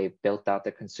list, and they've built out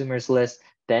the consumers list.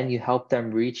 Then you help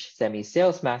them reach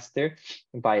semi-sales master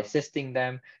by assisting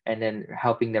them, and then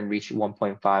helping them reach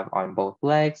 1.5 on both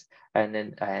legs.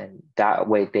 And that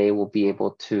way they will be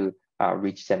able to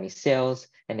reach semi-sales.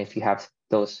 And if you have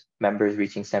those members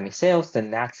reaching semi-sales, then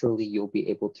naturally you'll be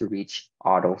able to reach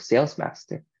auto sales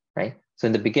master, right? So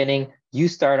in the beginning, you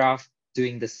start off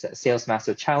doing the sales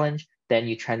master challenge, then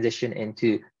you transition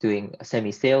into doing a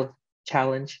semi-sales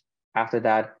challenge. After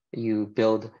that, you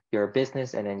build your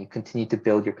business, and then you continue to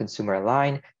build your consumer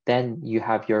line. Then you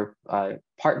have your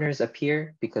partners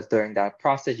appear, because during that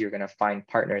process, you're going to find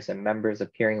partners and members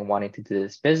appearing and wanting to do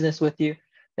this business with you.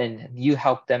 Then you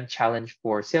help them challenge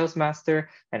for sales master.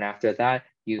 And after that,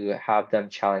 you have them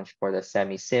challenge for the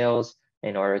semi-sales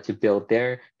in order to build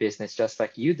their business just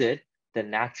like you did. Then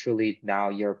naturally, now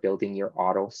you're building your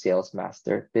auto sales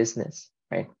master business,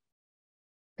 right?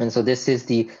 And so this is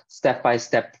the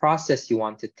step-by-step process you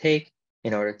want to take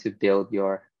in order to build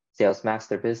your sales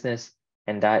master business.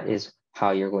 And that is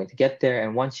how you're going to get there.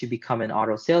 And once you become an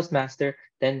auto sales master,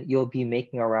 then you'll be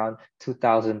making around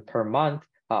 2,000 per month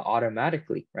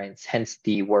automatically, right? Hence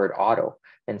the word auto.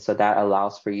 And so that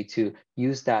allows for you to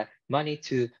use that money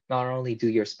to not only do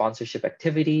your sponsorship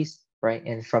activities, right?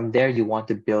 And from there, you want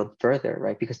to build further,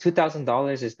 right? Because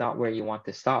 $2,000 is not where you want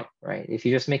to stop, right? If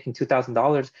you're just making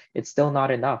 $2,000, it's still not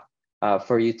enough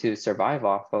for you to survive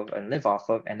off of and live off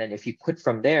of. And then if you quit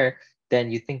from there, then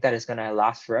you think that it's going to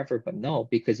last forever, but no,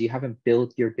 because you haven't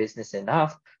built your business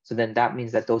enough. So then that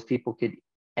means that those people could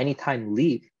anytime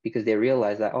leave because they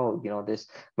realize that, oh,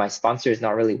 my sponsor is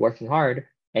not really working hard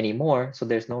anymore, so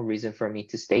there's no reason for me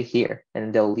to stay here,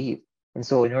 and they'll leave. And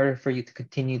so in order for you to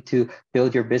continue to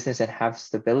build your business and have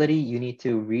stability, you need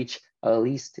to reach at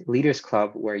least Leaders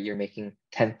Club where you're making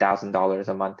 $10,000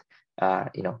 a month,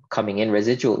 coming in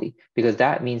residually, because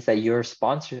that means that your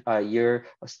sponsor, you're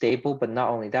stable, but not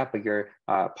only that, but your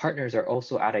partners are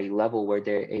also at a level where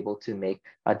they're able to make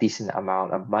a decent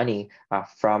amount of money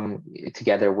from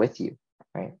together with you,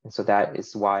 right? And so that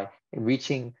is why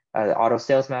reaching Auto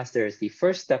Sales Master is the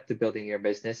first step to building your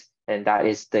business, and that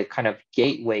is the kind of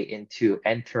gateway into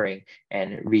entering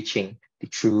and reaching the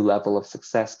true level of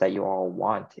success that you all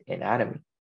want in Atomy.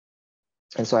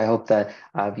 And so I hope that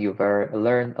you've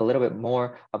learned a little bit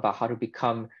more about how to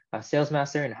become a sales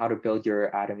master and how to build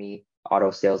your Atomy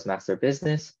Auto Sales Master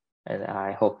business. And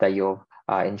I hope that you'll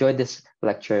enjoy this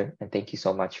lecture, and thank you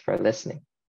so much for listening.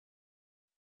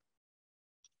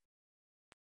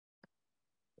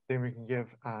 I think we can give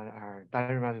our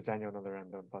Diamond Master Daniel another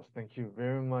round of applause. Thank you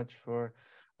very much for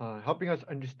helping us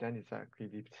understand exactly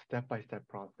the step-by-step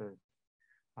process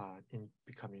in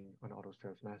becoming an auto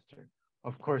sales master.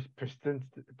 Of course,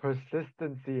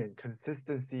 persistency and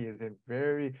consistency is a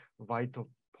very vital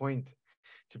point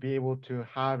to be able to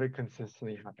have it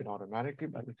consistently happen automatically,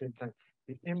 but at the same time,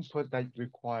 the input that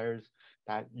requires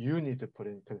that you need to put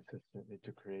in consistently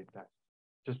to create that.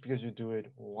 Just because you do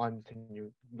it once and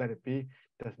you let it be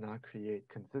does not create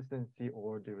consistency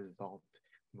or the result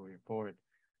moving forward.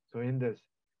 So in this,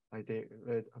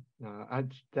 as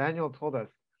Daniel told us,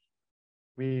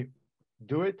 we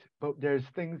do it, but there's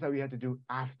things that we have to do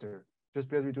after. Just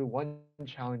because we do one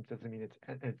challenge doesn't mean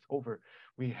it's over.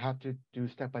 We have to do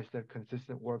step-by-step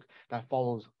consistent work that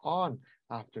follows on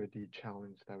after the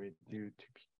challenge that we do to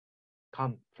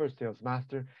become first sales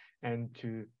master, and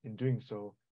in doing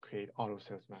so, create auto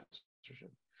sales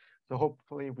mastership. So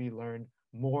hopefully we learned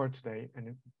more today and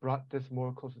it brought this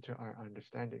more closer to our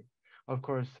understanding. Of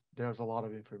course, there's a lot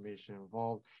of information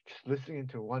involved. Just listening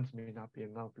to it once may not be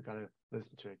enough. We gotta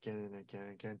listen to it again and again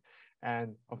and again.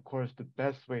 And of course, the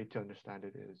best way to understand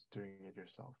it is doing it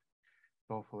yourself.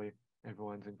 So hopefully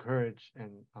everyone's encouraged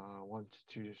and wants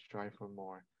to strive for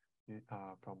more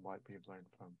from what we've learned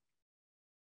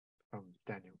from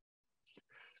Daniel.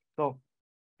 So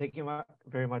thank you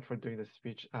very much for doing this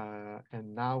speech.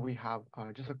 And now we have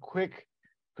just a quick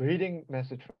greeting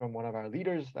message from one of our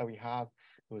leaders that we have,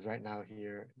 who is right now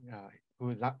here,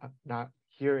 who is not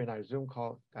here in our Zoom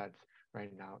call, that's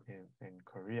right now in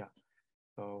Korea.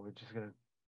 So we're just gonna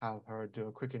have her do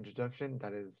a quick introduction.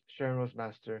 That is Sharon Rose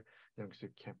Master Young-Soo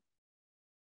Kim.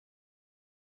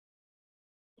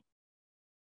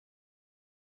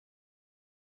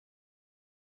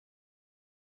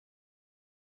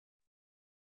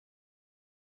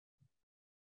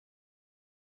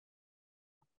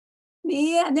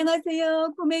 네,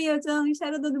 안녕하세요. 꿈의 여정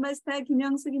샤로돈 마스터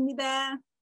김영숙입니다.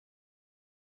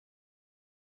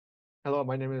 Hello,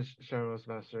 my name is Sharon Rose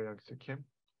Master Young-Soo Kim.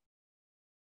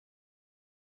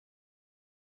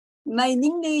 My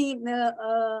nickname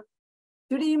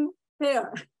Dream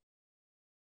Fair.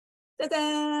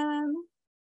 짜잔.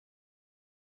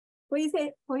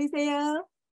 보이세요?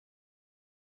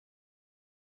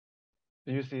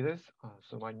 Do you see this?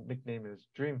 So my nickname is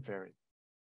Dream Fairy.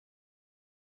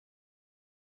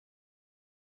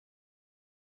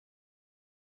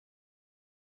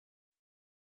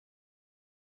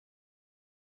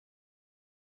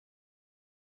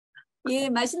 예,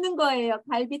 맛있는 거예요.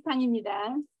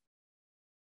 갈비탕입니다.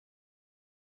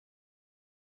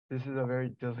 This is a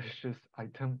very delicious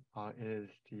item. It is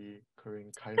the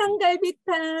Korean 갈비.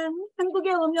 한갈비탕.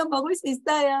 한국에 오면 먹을 수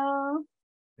있어요.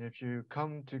 If you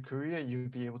come to Korea, you'll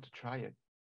be able to try it.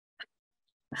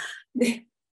 네.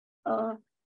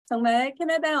 정말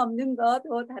캐나다에 없는 것,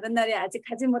 또 다른 나라에 아직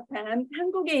가지 못한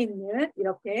한국에 있는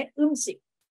이렇게 음식.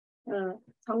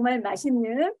 정말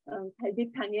맛있는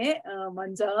갈비탕에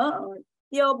먼저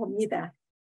띄워봅니다.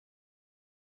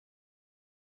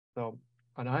 So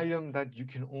an item that you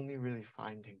can only really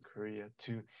find in Korea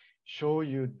to show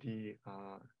you the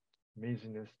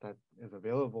amazingness that is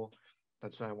available.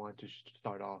 That's why I want to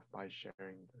start off by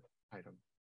sharing this item.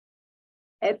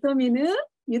 애터미는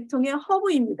유통의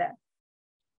허브입니다.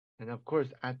 And of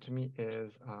course, Atomy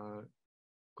is a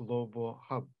global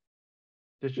hub.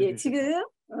 예, 지금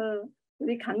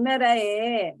우리 각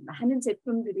나라에 많은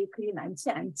제품들이 그리 많지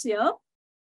않지요?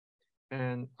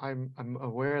 And I'm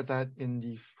aware that in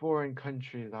the foreign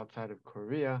countries outside of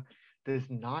Korea, there's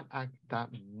not that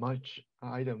much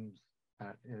items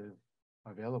that is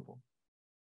available.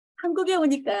 한국에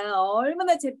오니까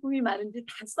얼마나 제품이 많은지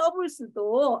다 써볼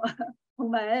수도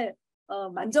정말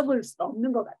만져볼 수도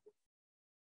없는 것 같아요.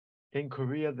 In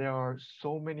Korea, there are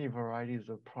so many varieties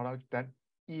of products that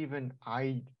even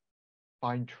I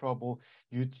find trouble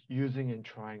using and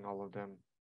trying all of them.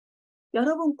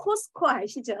 여러분 코스코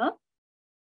아시죠?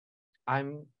 I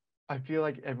feel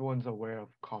like everyone's aware of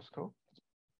Costco.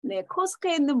 네,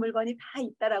 코스코에 있는 물건이 다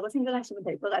있다라고 생각하시면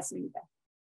될 것 같습니다.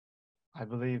 I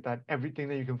believe that everything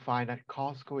that you can find at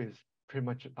Costco is pretty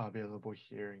much available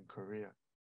here in Korea.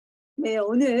 네,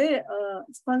 오늘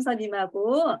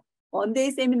스폰서님하고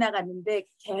원데이 세미나 갔는데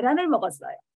계란을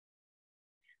먹었어요.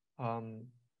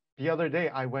 The other day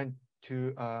I went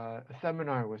to a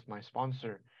seminar with my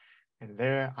sponsor, and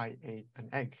there I ate an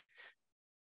egg.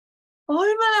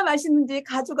 얼마나 맛있는지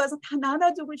가져가서 다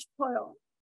나눠주고 싶어요.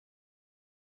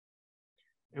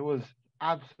 It was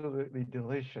absolutely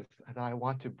delicious, and I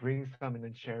want to bring some and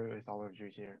then share it with all of you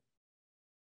here.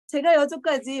 제가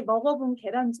여태까지 먹어본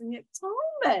계란 중에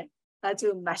정말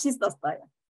아주 맛있었어요.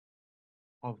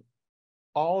 Of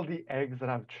all the eggs that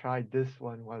I've tried, this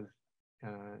one was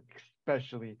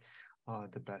especially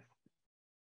the best.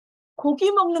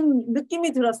 고기 먹는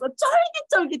느낌이 들었어.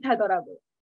 쫄깃쫄깃하더라고요.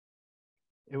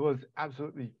 It was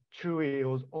absolutely chewy. It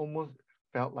was almost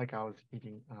felt like I was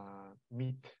eating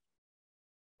meat.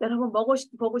 여러분 보고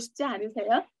싶지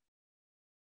않으세요?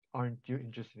 Aren't you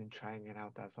interested in trying it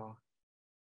out as well?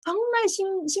 정말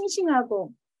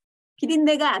싱싱하고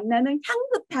비린내가 안 나는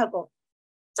향긋하고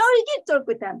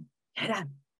쫄깃쫄깃한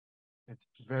계란.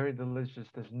 It's very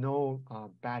delicious. There's no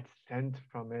bad scent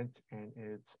from it, and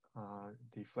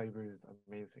the flavor is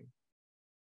amazing.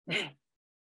 네,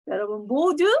 여러분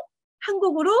모두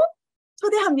한국으로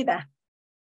초대합니다.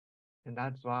 And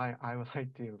that's why I would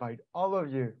like to invite all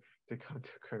of you to come to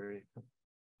Korea.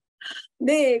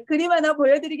 네, 그림 하나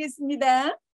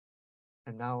보여드리겠습니다.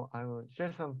 And now I will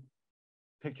share some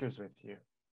pictures with you.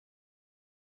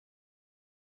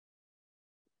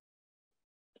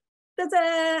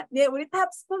 짜잔! 네, 우리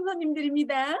탑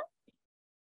스폰서님들입니다.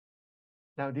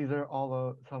 Now these are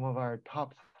all some of our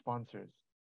top sponsors.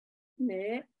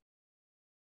 네.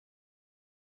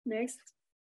 Next.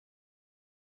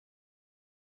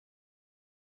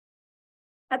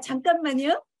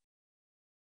 잠깐만요.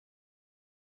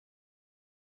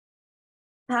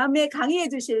 다음에 강의해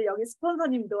주실 여기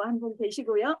스폰서님도 한 분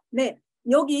계시고요. 네,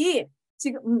 여기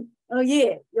지금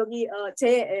예, 여기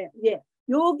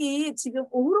여기 지금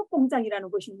오후록 공장이라는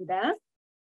곳입니다.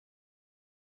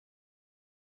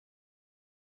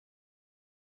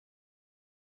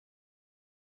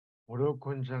 오록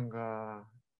공장가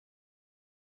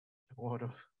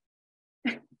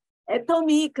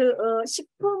애터미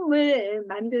식품을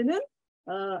만드는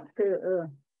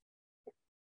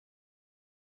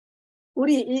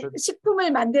우리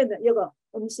식품을 만드는 이거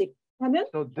음식 하는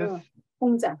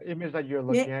공장. The image that you're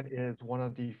looking at is one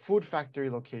of the food factory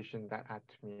locations that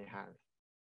Atomy has.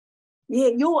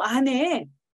 예, 요 안에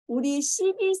우리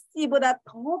CBC보다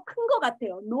더 큰 것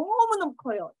같아요. 너무너무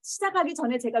커요. 시작하기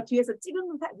전에 제가 뒤에서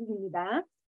찍은 사진입니다.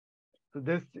 So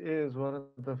this is one of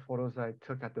the photos I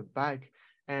took at the back,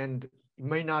 and it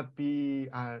may not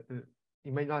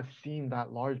seem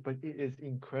that large, but it is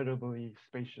incredibly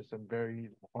spacious and very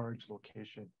large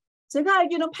location. 제가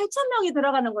알기로는 8,000명이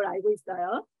들어가는 걸 알고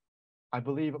있어요. I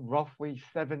believe roughly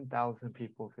 7,000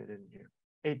 people fit in here.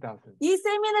 8,000. 이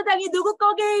세미나장이 누구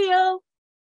거게요?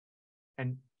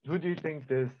 And who do you think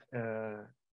this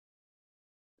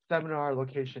seminar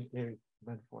location is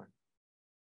meant for?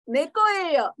 내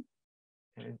거예요.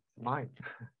 And it's mine,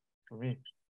 for me.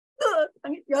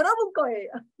 여러분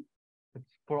거예요. It's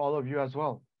for all of you as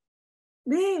well.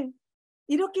 네,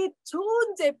 이렇게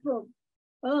좋은 제품,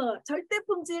 절대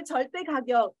품질, 절대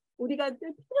가격, 우리가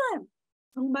필요한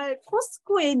정말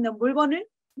코스코에 있는 물건을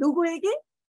누구의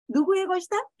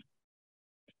것이다?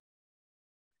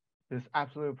 This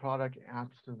absolute product,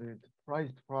 absolute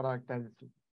priced product that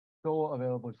is so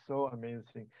available, so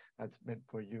amazing, that's meant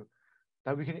for you.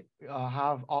 That we can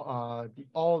have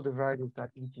all the varieties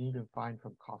that you can even find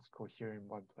from Costco here in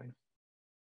one place.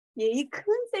 예, 이 큰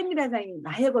세미나장이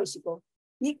나의 것이고,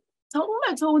 이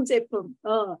정말 좋은 제품,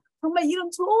 정말 이런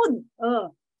좋은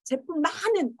제품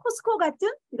많은 코스코 같은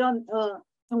이런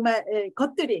정말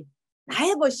것들이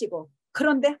나의 것이고,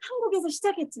 그런데 한국에서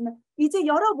시작했지만 이제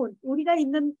여러분 우리가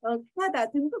있는 캐나다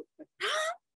등등 다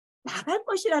나갈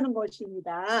것이라는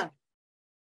것입니다.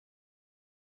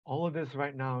 All of this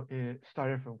right now is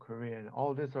started from Korea, and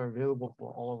all this are available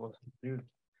for all of us to use.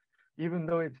 Even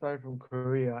though it started from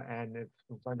Korea and it's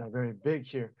not very big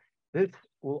here, this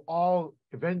will all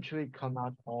eventually come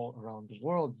out all around the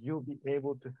world. You'll be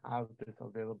able to have this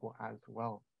available as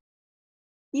well.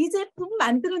 이 제품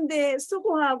만드는데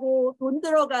수고하고 돈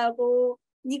들어가고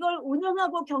이걸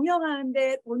운영하고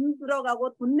경영하는데 돈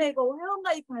들어가고 돈 내고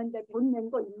회원가입하는데 돈 낸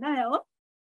거 있나요?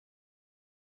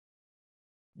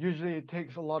 Usually it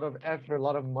takes a lot of effort, a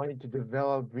lot of money to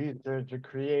develop, research, to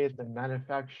create and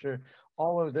manufacture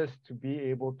all of this to be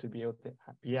able to be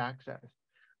accessed.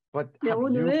 But 네, have you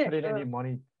오늘 put in any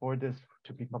money for this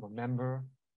to become a member?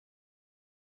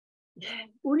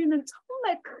 예, 우리는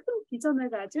정말 큰 비전을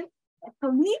가진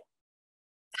애터미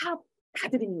탑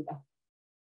가들입니다.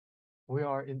 We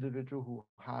are individuals who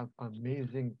have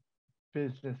amazing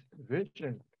business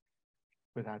vision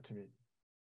with Atomy.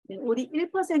 네, 우리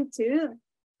 1%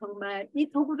 정말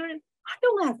이 도구를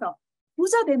활용해서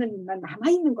부자 되는 일만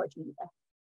남아있는 것입니다.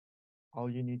 All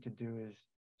you need to do is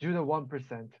do the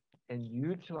 1% and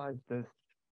utilize this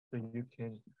so you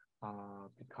can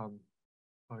become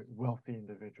a wealthy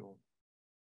individual.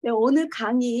 네, 오늘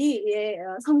강의의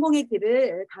성공의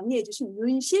길을 강의해 주신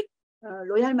윤식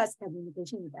로얄 마스터님이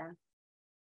계십니다.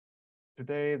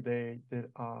 Today they did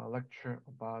a lecture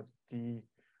about the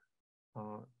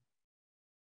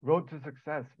Road to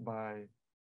Success by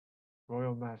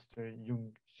Royal Master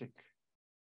Young-sik.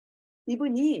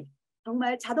 이분이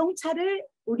정말 자동차를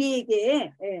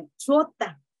우리에게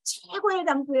주었다. 최고의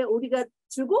장소에 우리가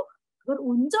주고 그걸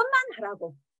운전만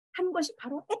하라고 한 것이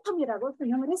바로 애터미라고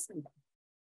설명을 했습니다.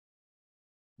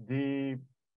 The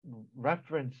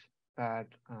reference that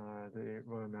the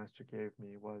Royal Master gave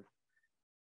me was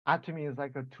Atomy is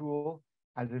like a tool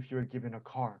as if you were given a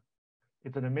car.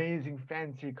 It's an amazing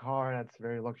fancy car that's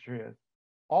very luxurious.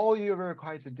 All you're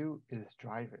required to do is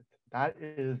drive it. That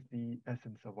is the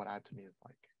essence of what Atomy is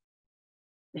like.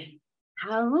 네,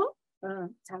 다음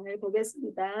장을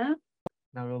보겠습니다.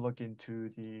 Now we'll look into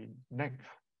the next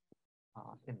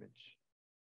image.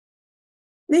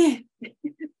 네,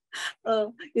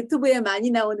 유튜브에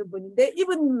많이 나오는 분인데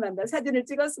이분만 사진을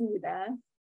찍었습니다.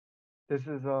 This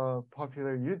is a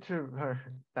popular YouTuber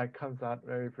that comes out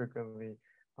very frequently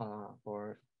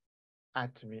for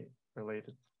Atomy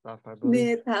related stuff. I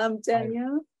believe. 네, 다음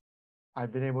장이요.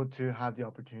 I've been able to have the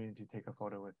opportunity to take a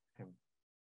photo with him.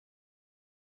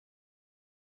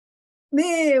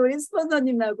 네, 우리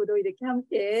스폰서님하고도 이렇게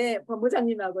함께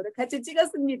본부장님하고도 같이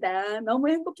찍었습니다. 너무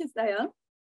행복했어요.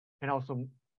 And also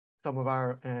some of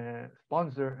our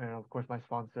sponsor and of course my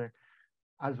sponsor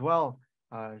as well,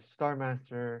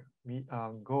 Starmaster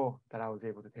Go, that I was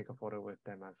able to take a photo with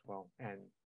them as well.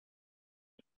 And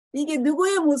이게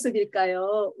누구의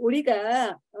모습일까요?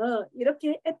 우리가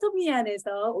이렇게 애터미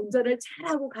안에서 운전을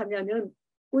잘하고 가면은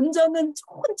운전은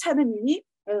좋은 차는 이미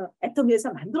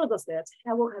애터미에서 만들어졌어요.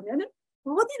 잘하고 가면은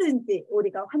어디든지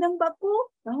우리가 환영받고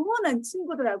영원한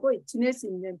친구들하고 지낼 수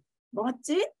있는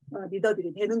멋진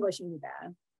리더들이 되는 것입니다.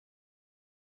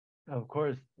 of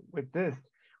course, with this,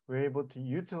 we're able to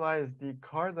utilize the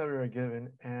car that we were given,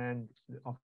 and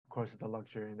of course, the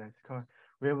luxury in that car.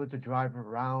 We're able to drive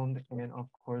around and, of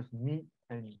course, meet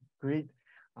and greet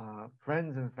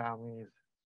friends and families,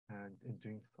 and in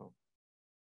doing so.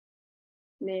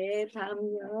 네,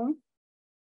 다음요.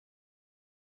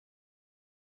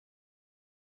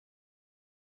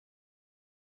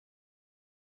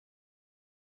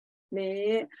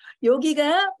 네,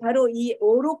 여기가 바로 이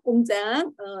오록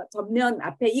공장 전면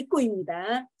앞에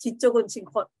입구입니다. 뒤쪽은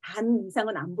지금 반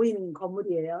이상은 안 보이는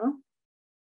건물이에요.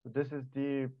 So this is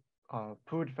the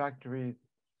food factory,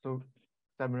 so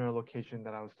seminar location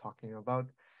that I was talking about.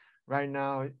 Right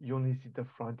now, you only see the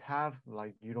front half,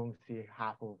 like you don't see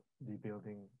half of the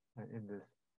building in this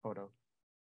photo.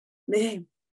 네,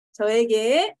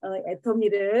 저에게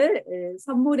애터미를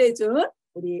선물해준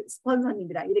우리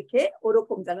스폰서님이랑 이렇게 오록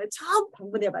공장을 처음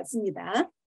방문해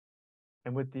봤습니다.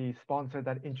 And with the sponsor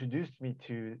that introduced me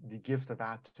to the gift of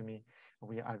Atomy,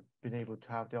 I've been able to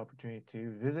have the opportunity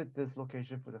to visit this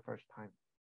location for the first time.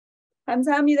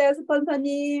 감사합니다,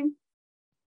 스폰서님.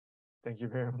 Thank you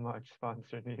very much,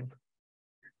 sponsor님.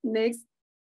 Next.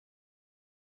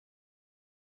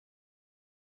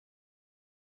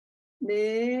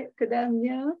 네, 그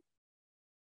다음요.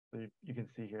 So you can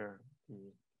see here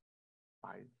the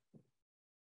size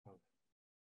of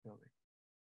the building.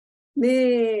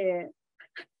 네,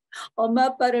 엄마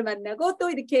아빠를 만나고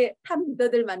또 이렇게 탑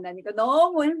리더들 만나니까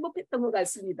너무 행복했던 것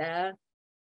같습니다.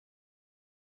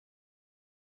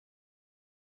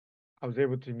 I was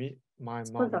able to meet my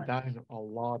mom and dad and a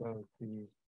lot of the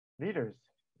leaders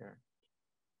here.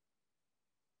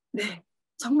 네,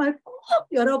 정말 꼭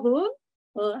여러분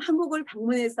한국을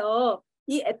방문해서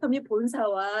이 애터미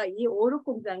본사와 이 오록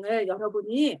공장을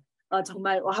여러분이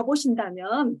정말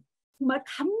와보신다면 정말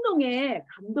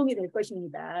감동이 될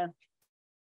것입니다.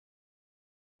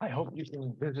 I hope you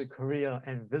can visit Korea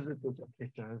and visit this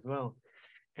location as well.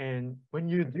 And when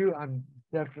you do, I'm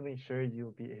definitely sure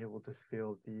you'll be able to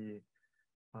feel the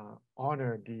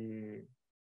honor, the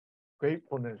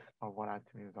gratefulness of what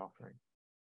Atomy is offering.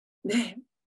 네,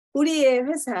 우리의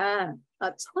회사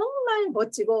정말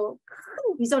멋지고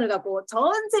큰 비전을 갖고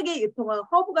전 세계 유통의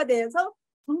허브가 되어서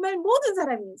정말 모든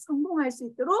사람이 성공할 수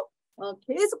있도록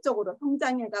계속적으로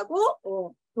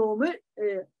성장해가고 도움을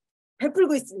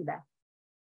베풀고 있습니다.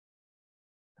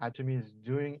 Atomy is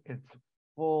doing its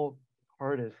full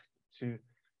hardest to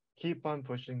keep on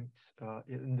pushing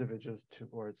individuals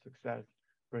towards success,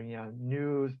 bringing out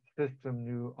new system,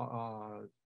 new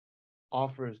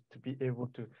offers to be able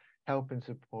to help and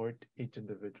support each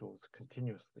individual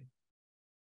continuously.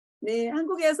 네,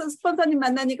 한국에서 스폰서님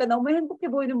만나니까 너무 행복해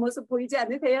보이는 모습 보이지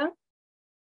않으세요?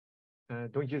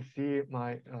 Don't you see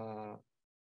my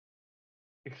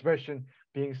expression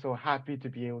being so happy to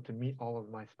be able to meet all of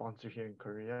my sponsors here in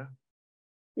Korea?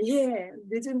 예,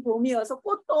 늦은 봄이어서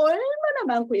꽃도 얼마나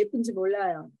많고 예쁜지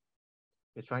몰라요.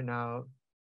 It's right now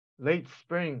late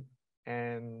spring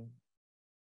and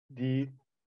the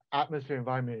atmosphere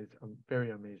environment is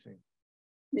very amazing.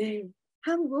 네,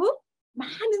 한국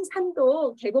많은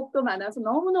산도 계곡도 많아서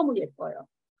너무너무 예뻐요.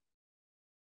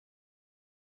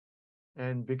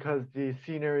 And because the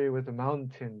scenery with the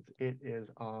mountains, it is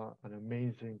an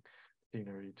amazing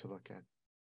scenery to look at.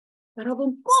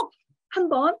 여러분 꼭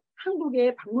한번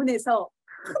한국에 방문해서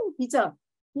큰 비전,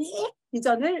 이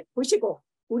비전을 보시고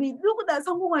우리 누구나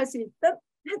성공할 수 있다,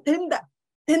 된다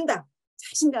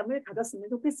자신감을 가졌으면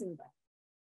좋겠습니다.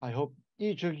 I hope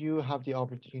each of you have the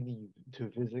opportunity to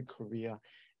visit Korea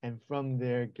and from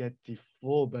there get the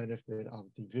full benefit of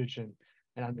the vision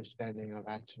and understanding of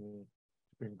Atomy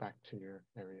to bring back to your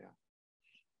area.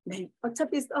 네,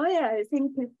 어차피 써야 할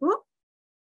생필품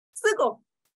쓰고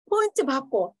포인트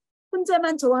받고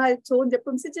혼자만 좋아할 좋은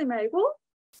제품 쓰지 말고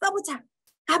써보자,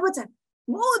 가보자.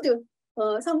 모두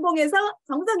성공해서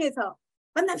정상에서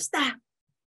만납시다.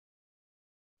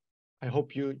 I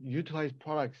hope you utilize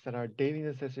products that are daily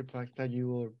necessary products that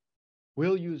you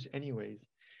will use anyways,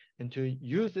 and to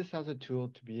use this as a tool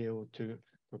to be able to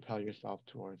propel yourself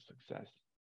towards success.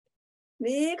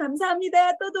 네,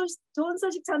 감사합니다. 또 좋은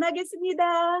소식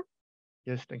전하겠습니다.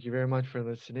 Yes, thank you very much for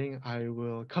listening. I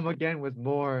will come again with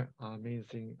more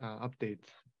amazing updates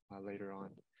later on.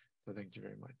 So thank you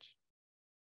very much.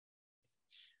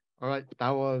 All right, that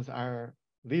was our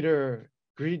leader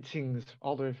greetings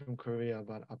all the way from Korea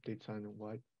about updates on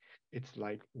what it's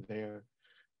like there.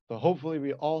 So hopefully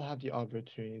we all have the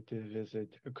opportunity to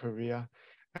visit Korea.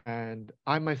 And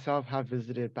I myself have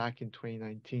visited back in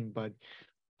 2019, but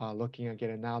looking at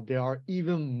it now, there are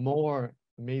even more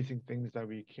amazing things that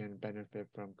we can benefit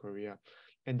from Korea,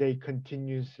 and they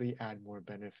continuously add more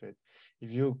benefit.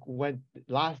 If you went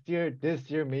last year,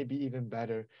 this year may be even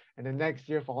better, and the next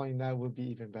year following that will be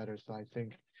even better. So I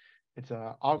think it's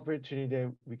an opportunity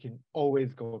that we can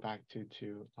always go back to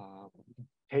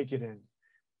take it in.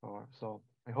 So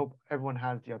I hope everyone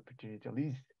has the opportunity to at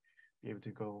least be able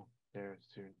to go there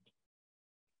soon.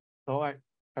 So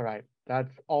all right,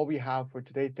 that's all we have for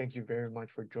today. Thank you very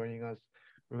much for joining us.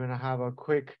 We're going to have a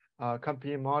quick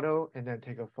company motto and then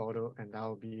take a photo, and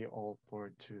that'll be all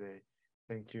for today.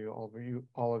 Thank you,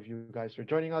 all of you guys for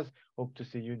joining us. Hope to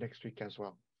see you next week as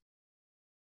well.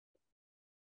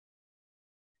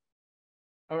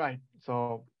 All right,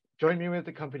 so join me with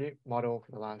the company motto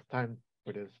for the last time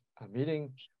for this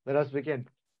meeting. Let us begin.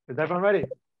 Is everyone ready?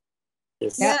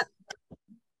 Yes. Yeah.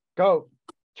 Go.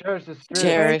 Cherish the spirit.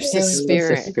 Cherish the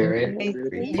spirit. Hate the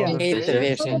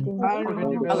vision.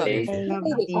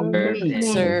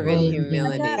 Serve in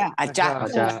humility. Aja.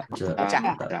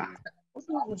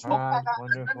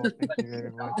 Wonderful. Thank you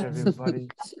very much, everybody.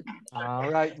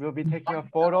 All right, we'll be taking a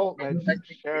photo. Let's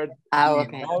share.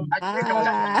 Okay. On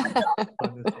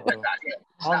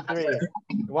 3,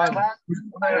 1,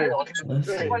 2,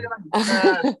 3. All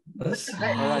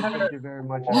right, thank you very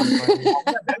much, everybody.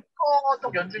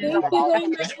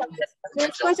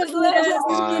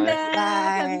 수고하셨습니다.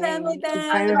 감사합니다.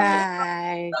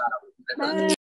 Bye. Bye.